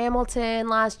 saw Hamilton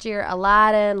last year,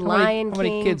 Aladdin, Lion How many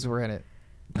King. kids were in it?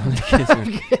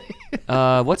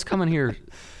 What's coming here?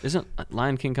 Isn't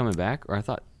Lion King coming back? Or I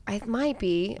thought It might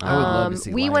be. I would love to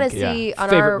see we Lion want to King. see Yeah. on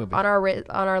Favorite our movie.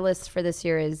 on our list for this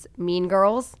year is Mean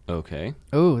Girls. okay.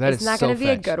 Oh, that Isn't is that so going to be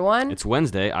a fetch. good one? It's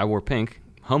Wednesday. I wore pink.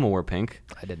 Homo wore pink.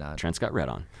 I did not. Trent's got red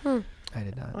on. I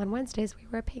did not. On Wednesdays we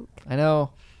wear pink. I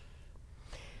know.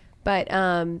 But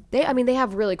they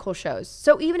have really cool shows.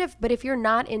 So if you're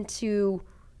not into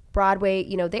Broadway,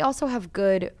 they also have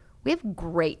we have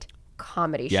great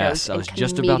comedy Yes, shows I and was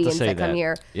just about to comedians say that come that.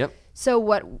 here. Yep. So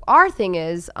what our thing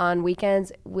is on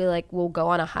weekends, we'll go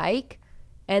on a hike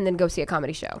and then go see a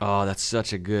comedy show. Oh, that's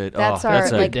such a good. That's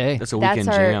that's our, a like, day. That's a weekend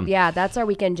jam. Yeah, that's our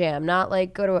weekend jam. Not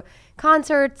like go to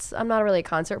concerts. I'm not really a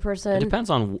concert person. It depends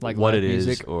on Like what live it is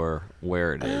music? or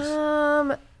where it is.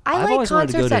 I I've like always wanted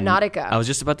to concerts go at to, Nautica. I was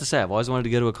just about to say I've always wanted to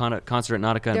go to a concert at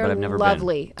Nautica, They're but I've never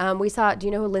lovely. We saw. Do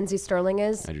you know who Lindsay Sterling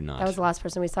is? I do not. That was the last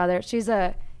person we saw there. She's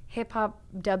a hip hop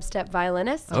dubstep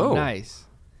violinist. Oh. Nice.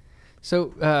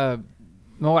 So,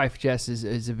 my wife Jess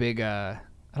is a big. I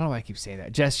don't know why I keep saying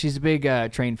that. Jess, she's a big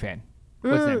Train fan.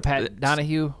 What's that? Pat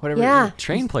Donahue, whatever. Yeah. been.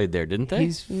 Train played there, didn't they?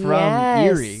 He's from Yes,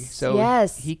 Erie, so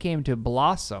yes. he came to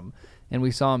Blossom, and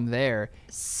we saw him there.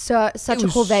 Such It a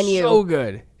was cool venue. So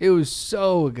good. It was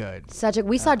so good.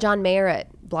 We saw John Mayer at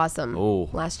Blossom Oh.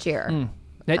 last year.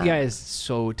 That guy is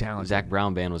so talented. Zach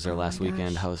Brown Band was there last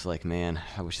weekend. I was like, man,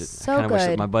 I wish So I kind of wish that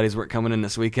good. my buddies weren't coming in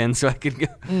this weekend so I could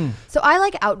go. So I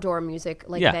like outdoor music,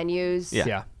 like Yeah. venues.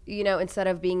 Yeah. You know, instead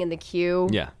of being in the queue.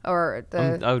 Yeah. Or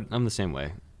I'm the same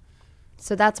way.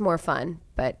 so that's more fun.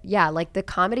 But yeah, like the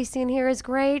comedy scene here is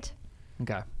great.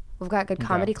 Okay. We've got good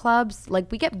comedy clubs.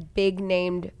 Like we get big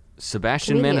named.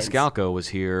 Sebastian Comedians. Maniscalco was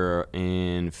here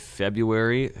in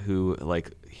February, who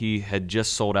he had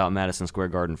just sold out Madison Square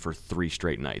Garden for 3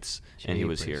 straight nights, and he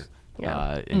was here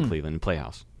Yeah. in Cleveland,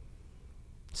 Playhouse.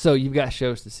 So you've got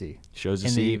shows to see. Shows to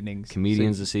in see, the evenings.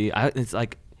 comedians to see. It's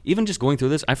like even just going through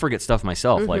this, I forget stuff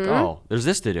myself. Like, oh, there's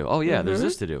this to do. Oh yeah, there's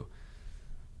this to do.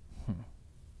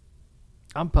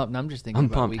 I'm pumped. I'm just thinking. I'm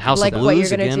about pumped. weekends. House Like of what Blues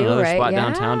you're gonna again, do, another right? spot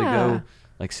downtown to Yeah.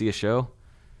 go see a show.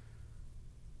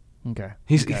 Okay.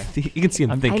 He's Okay. you can see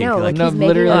him thinking. I know, like, like I'm he's making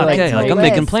literally a like, okay, mental like I'm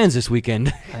making list. plans this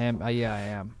weekend. I am. Yeah, I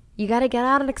am. You got to get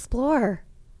out and explore.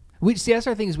 We see that's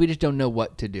our thing is we just don't know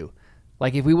what to do.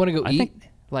 Like if we want to go I eat, think-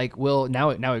 like now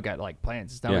we've got like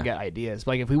plans. Now Yeah. we got ideas.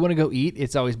 Like if we want to go eat,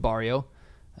 it's always Barrio.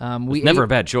 We Never ate, a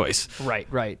bad choice. Right.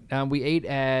 We ate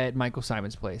at Michael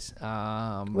Simon's place.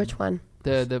 Which one?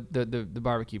 The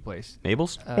barbecue place.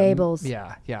 Mabel's? Babel's.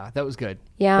 Yeah, that was good.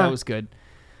 Yeah. That was good.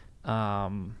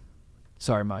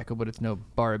 Sorry, Michael, but it's no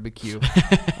barbecue.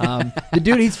 The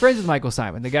dude, he's friends with Michael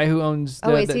Simon, the guy who owns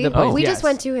the, Oh, is the, he? the place. We Yes. just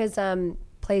went to his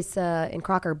place in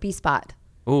Crocker, B Spot,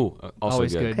 Oh, also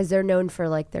Always good. good. because they're known for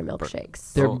like their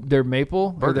milkshakes. Their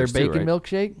maple or their burgers too, bacon right?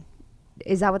 milkshake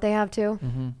Is that what they have too?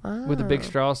 with a big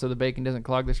straw so the bacon doesn't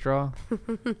clog the straw.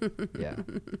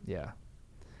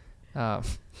 Yeah.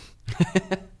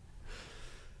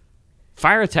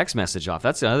 Fire a text message off.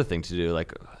 That's the other thing to do.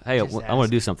 Like, hey, I Just want to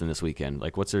ask. do something this weekend.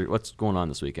 Like, what's going on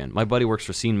this weekend? My buddy works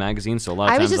for Scene Magazine, so a lot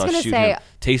of I was times just I'll gonna shoot say, him.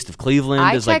 Taste of Cleveland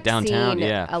I is like check downtown. Scene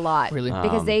Yeah, a lot, Really?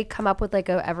 because they come up with like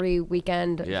every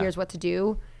weekend. Yeah. Here's what to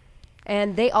do,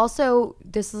 and they also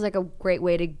this is like a great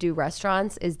way to do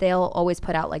restaurants. Is they'll always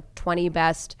put out like 20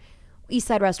 best East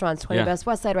Side restaurants, 20 Yeah. best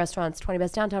West Side restaurants, 20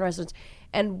 best downtown restaurants,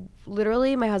 and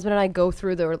literally my husband and I go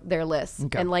through their lists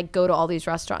Okay. and like go to all these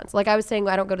restaurants. Like I was saying,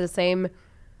 I don't go to the same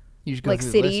You just go like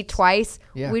through the city lists. twice.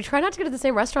 Yeah. We try not to go to the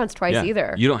same restaurants twice yeah.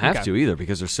 either. You don't have Okay. to either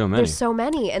because there's so many. There's so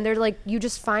many, and they're like you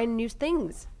just find new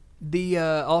things. The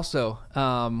also,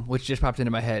 which just popped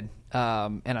into my head,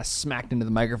 and I smacked into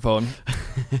the microphone.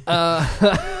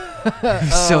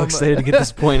 So excited to get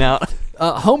this point out.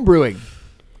 Home brewing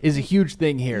is a huge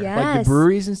thing here, like the Yes.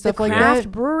 breweries and stuff the like craft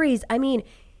that. breweries. I mean,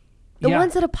 the Yeah.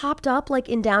 ones that have popped up like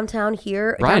in downtown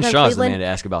here, Brian downtown Shaw's the Cleveland, man to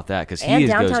ask about that because and he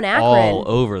goes downtown all Akron.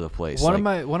 over the place. One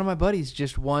Like, of my buddies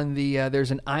just won the.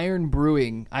 There's an iron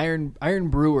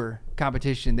brewer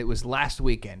competition that was last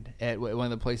weekend at one of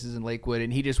the places in Lakewood,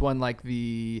 and he just won like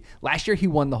last year he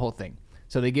won the whole thing.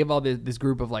 So they give all this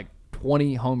group of like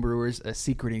 20 home brewers a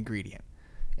secret ingredient,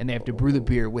 and they have to brew the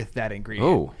beer with that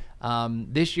ingredient.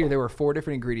 This year there were 4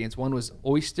 different ingredients. One was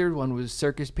oyster, one was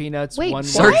circus peanuts, Wait, one what?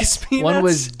 Circus one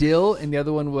was peanuts? dill, and the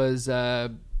other one was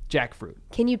jackfruit.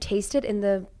 Can you taste it in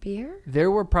the beer? There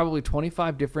were probably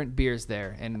 25 different beers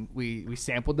there, and we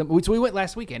sampled them. So we went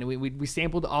last weekend, and we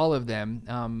sampled all of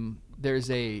them.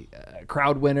 There's a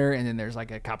crowd winner, and then there's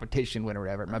like a competition winner, or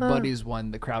whatever. My buddies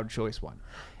won the crowd choice one.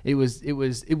 He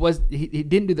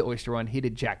didn't do the oyster one. He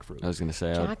did jackfruit, I was gonna say,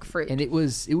 Jackfruit. and it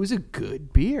was a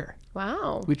good beer.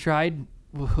 Wow. We tried.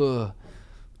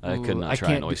 I could not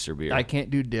try an oyster beer. I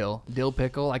can't do dill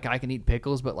pickle. Like I can eat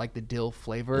pickles, but like the dill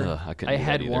flavor. Ugh, I couldn't do that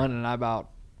had either. one, and I about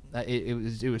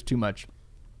it was too much.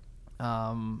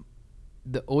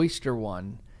 The oyster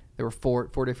one, there were four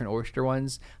different oyster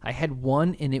ones. I had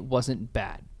one, and it wasn't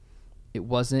bad. It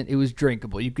was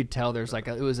drinkable. You could tell there's it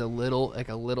was a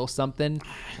little something,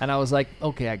 and I was like,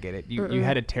 okay, I get it. You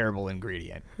had a terrible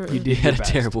ingredient. You did had your a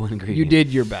best. terrible ingredient. You did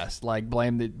your best. Like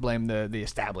blame the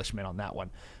establishment on that one.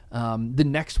 The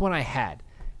next one I had,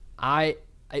 I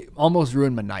almost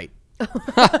ruined my night.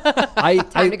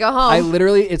 Time to go home. I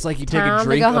literally, it's like you take Time a to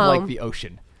drink go of home. like the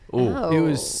ocean. Oh. It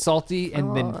was salty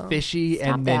and then fishy Stop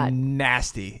and then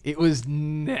nasty. It was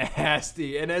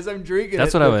nasty. And as I'm drinking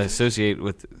That's it, what I would associate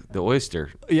with the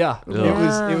oyster. Yeah,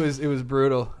 Yeah. it was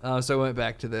brutal. So I went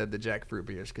back to the jackfruit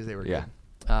beers because they were Yeah. good.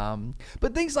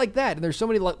 But things like that, and there's so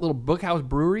many little Bookhouse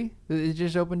Brewery that it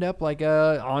just opened up, like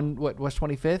on West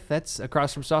 25th. That's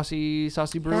across from Saucy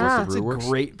Brew. Yeah. It's a Brewworks.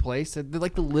 great place. They're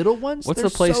like the little ones. What's they're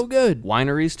the place? So good.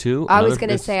 Wineries too. I was Another going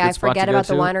to good- say, good I spot forget to go about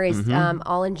the to. wineries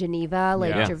all in Geneva,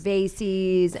 like Yeah.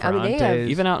 Gervasi's. I mean, they have. Ferrante's.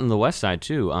 Even out on the west side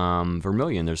too.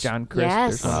 Vermilion. There's John Chris.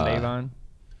 Yes. There's Avon.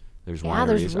 there's Yeah, wineries.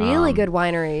 there's really good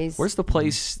wineries. Where's the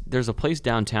place? There's a place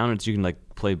downtown that you can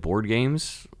like play board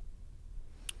games.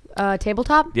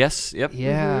 Tabletop? Yes. Yep.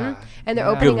 Yeah. And they're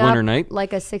Yeah. opening Good winter up night.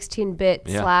 like a 16-bit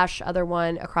Yeah. / other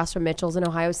one across from Mitchell's in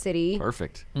Ohio City.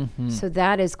 Perfect. So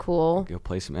that is cool. Go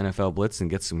play some NFL Blitz and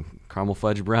get some caramel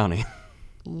fudge brownie.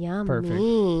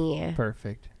 Yummy.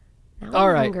 Perfect. Now All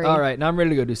I'm right. hungry. All right. Now I'm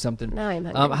ready to go do something. Now I'm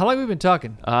hungry. How long have we been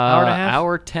talking? Hour and a half?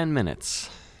 Hour 10 minutes.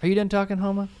 Are you done talking,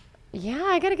 Homa? Yeah,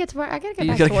 I gotta get to work. I gotta get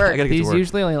You back gotta- to work. I gotta get to These work.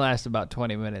 usually only last about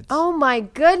 20 minutes. Oh my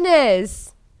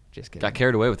goodness. Just kidding. Got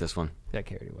carried away with this one. Got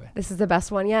carried away. This is the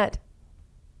best one yet.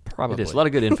 Probably. It is a lot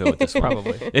of good info with this one.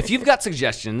 Probably. If you've got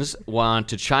suggestions, want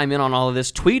to chime in on all of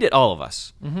this, tweet at all of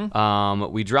us.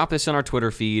 We drop this in our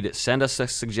Twitter feed. Send us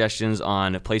suggestions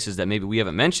on places that maybe we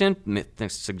haven't mentioned,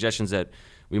 suggestions that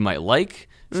we might like,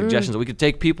 suggestions that we could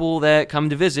take people that come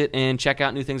to visit and check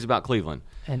out new things about Cleveland.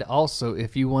 And also,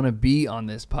 if you want to be on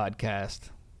this podcast,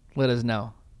 let us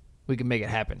know. We can make it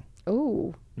happen.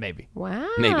 Ooh. Maybe. Wow.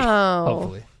 Maybe.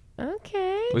 Hopefully.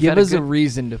 Okay. We've Give had a us a good-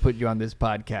 reason to put you on this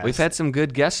podcast. We've had some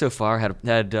good guests so far.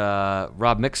 Had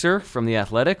Rob Mixer from The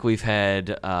Athletic. We've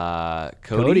had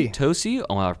Cody Tosi,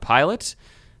 our pilot.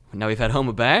 Now we've had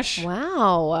Homa Bash.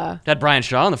 Wow. Had Brian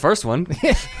Shaw in the first one.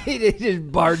 he just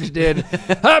barged in.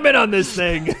 I'm in on this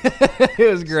thing. It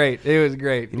was great. It was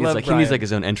great. He needs like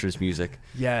his own entrance music.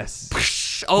 Yes.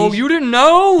 Oh, you didn't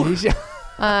know? He should,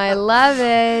 I love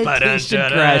it. he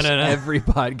should crash every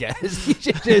podcast. He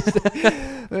should just.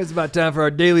 It's about time for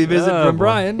our daily visit from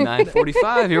Brian.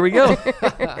 9:45. Here we go.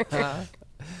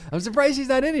 I'm surprised he's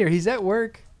not in here. He's at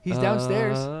work. He's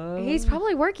downstairs. He's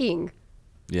probably working.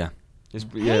 Yeah. Just,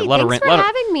 Hey, a lot of thanks rant. for lot of-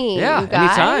 having me, Yeah, you guys.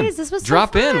 anytime. This was so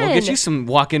Drop in. We'll get fun. you some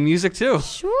walk-in music too.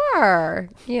 Sure.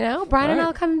 You know, Brian and All right.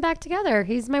 I'll come back together.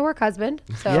 He's my work husband.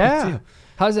 So Yeah.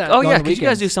 How's that? Oh going yeah, on because you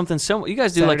guys do weekends? something similar. You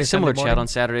guys do like Saturday, a similar Sunday chat morning? on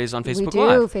Saturdays on we Facebook do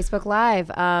Live. Facebook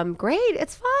Live. Great.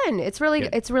 It's fun. It's really Good.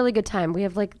 it's a really good time. We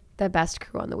have like the best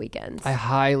crew on the weekends. I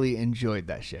highly enjoyed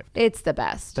that shift. It's the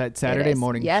best. That It Saturday is.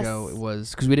 morning Yes. show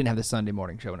was because we didn't have the Sunday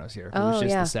morning show when I was here. It was Oh,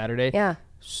 just yeah. the Saturday. Yeah.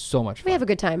 So much fun. We have a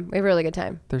good time. We have a really good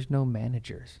time. There's no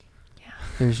managers. Yeah.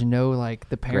 There's no like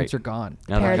the parents Great. are gone.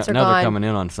 Now, Parents are now they're gone. coming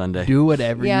in on Sunday. Do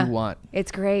whatever Yeah. you want.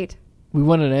 It's great. We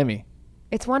won an Emmy.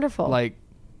 It's wonderful. Like,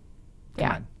 come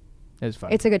yeah. on. It was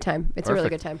fun. It's a good time. It's a really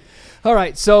good Perfect. time. All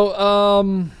right.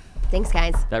 So Thanks,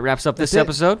 guys. That wraps up this That's it.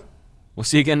 episode. We'll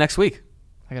see you again next week.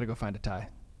 I gotta go find a tie.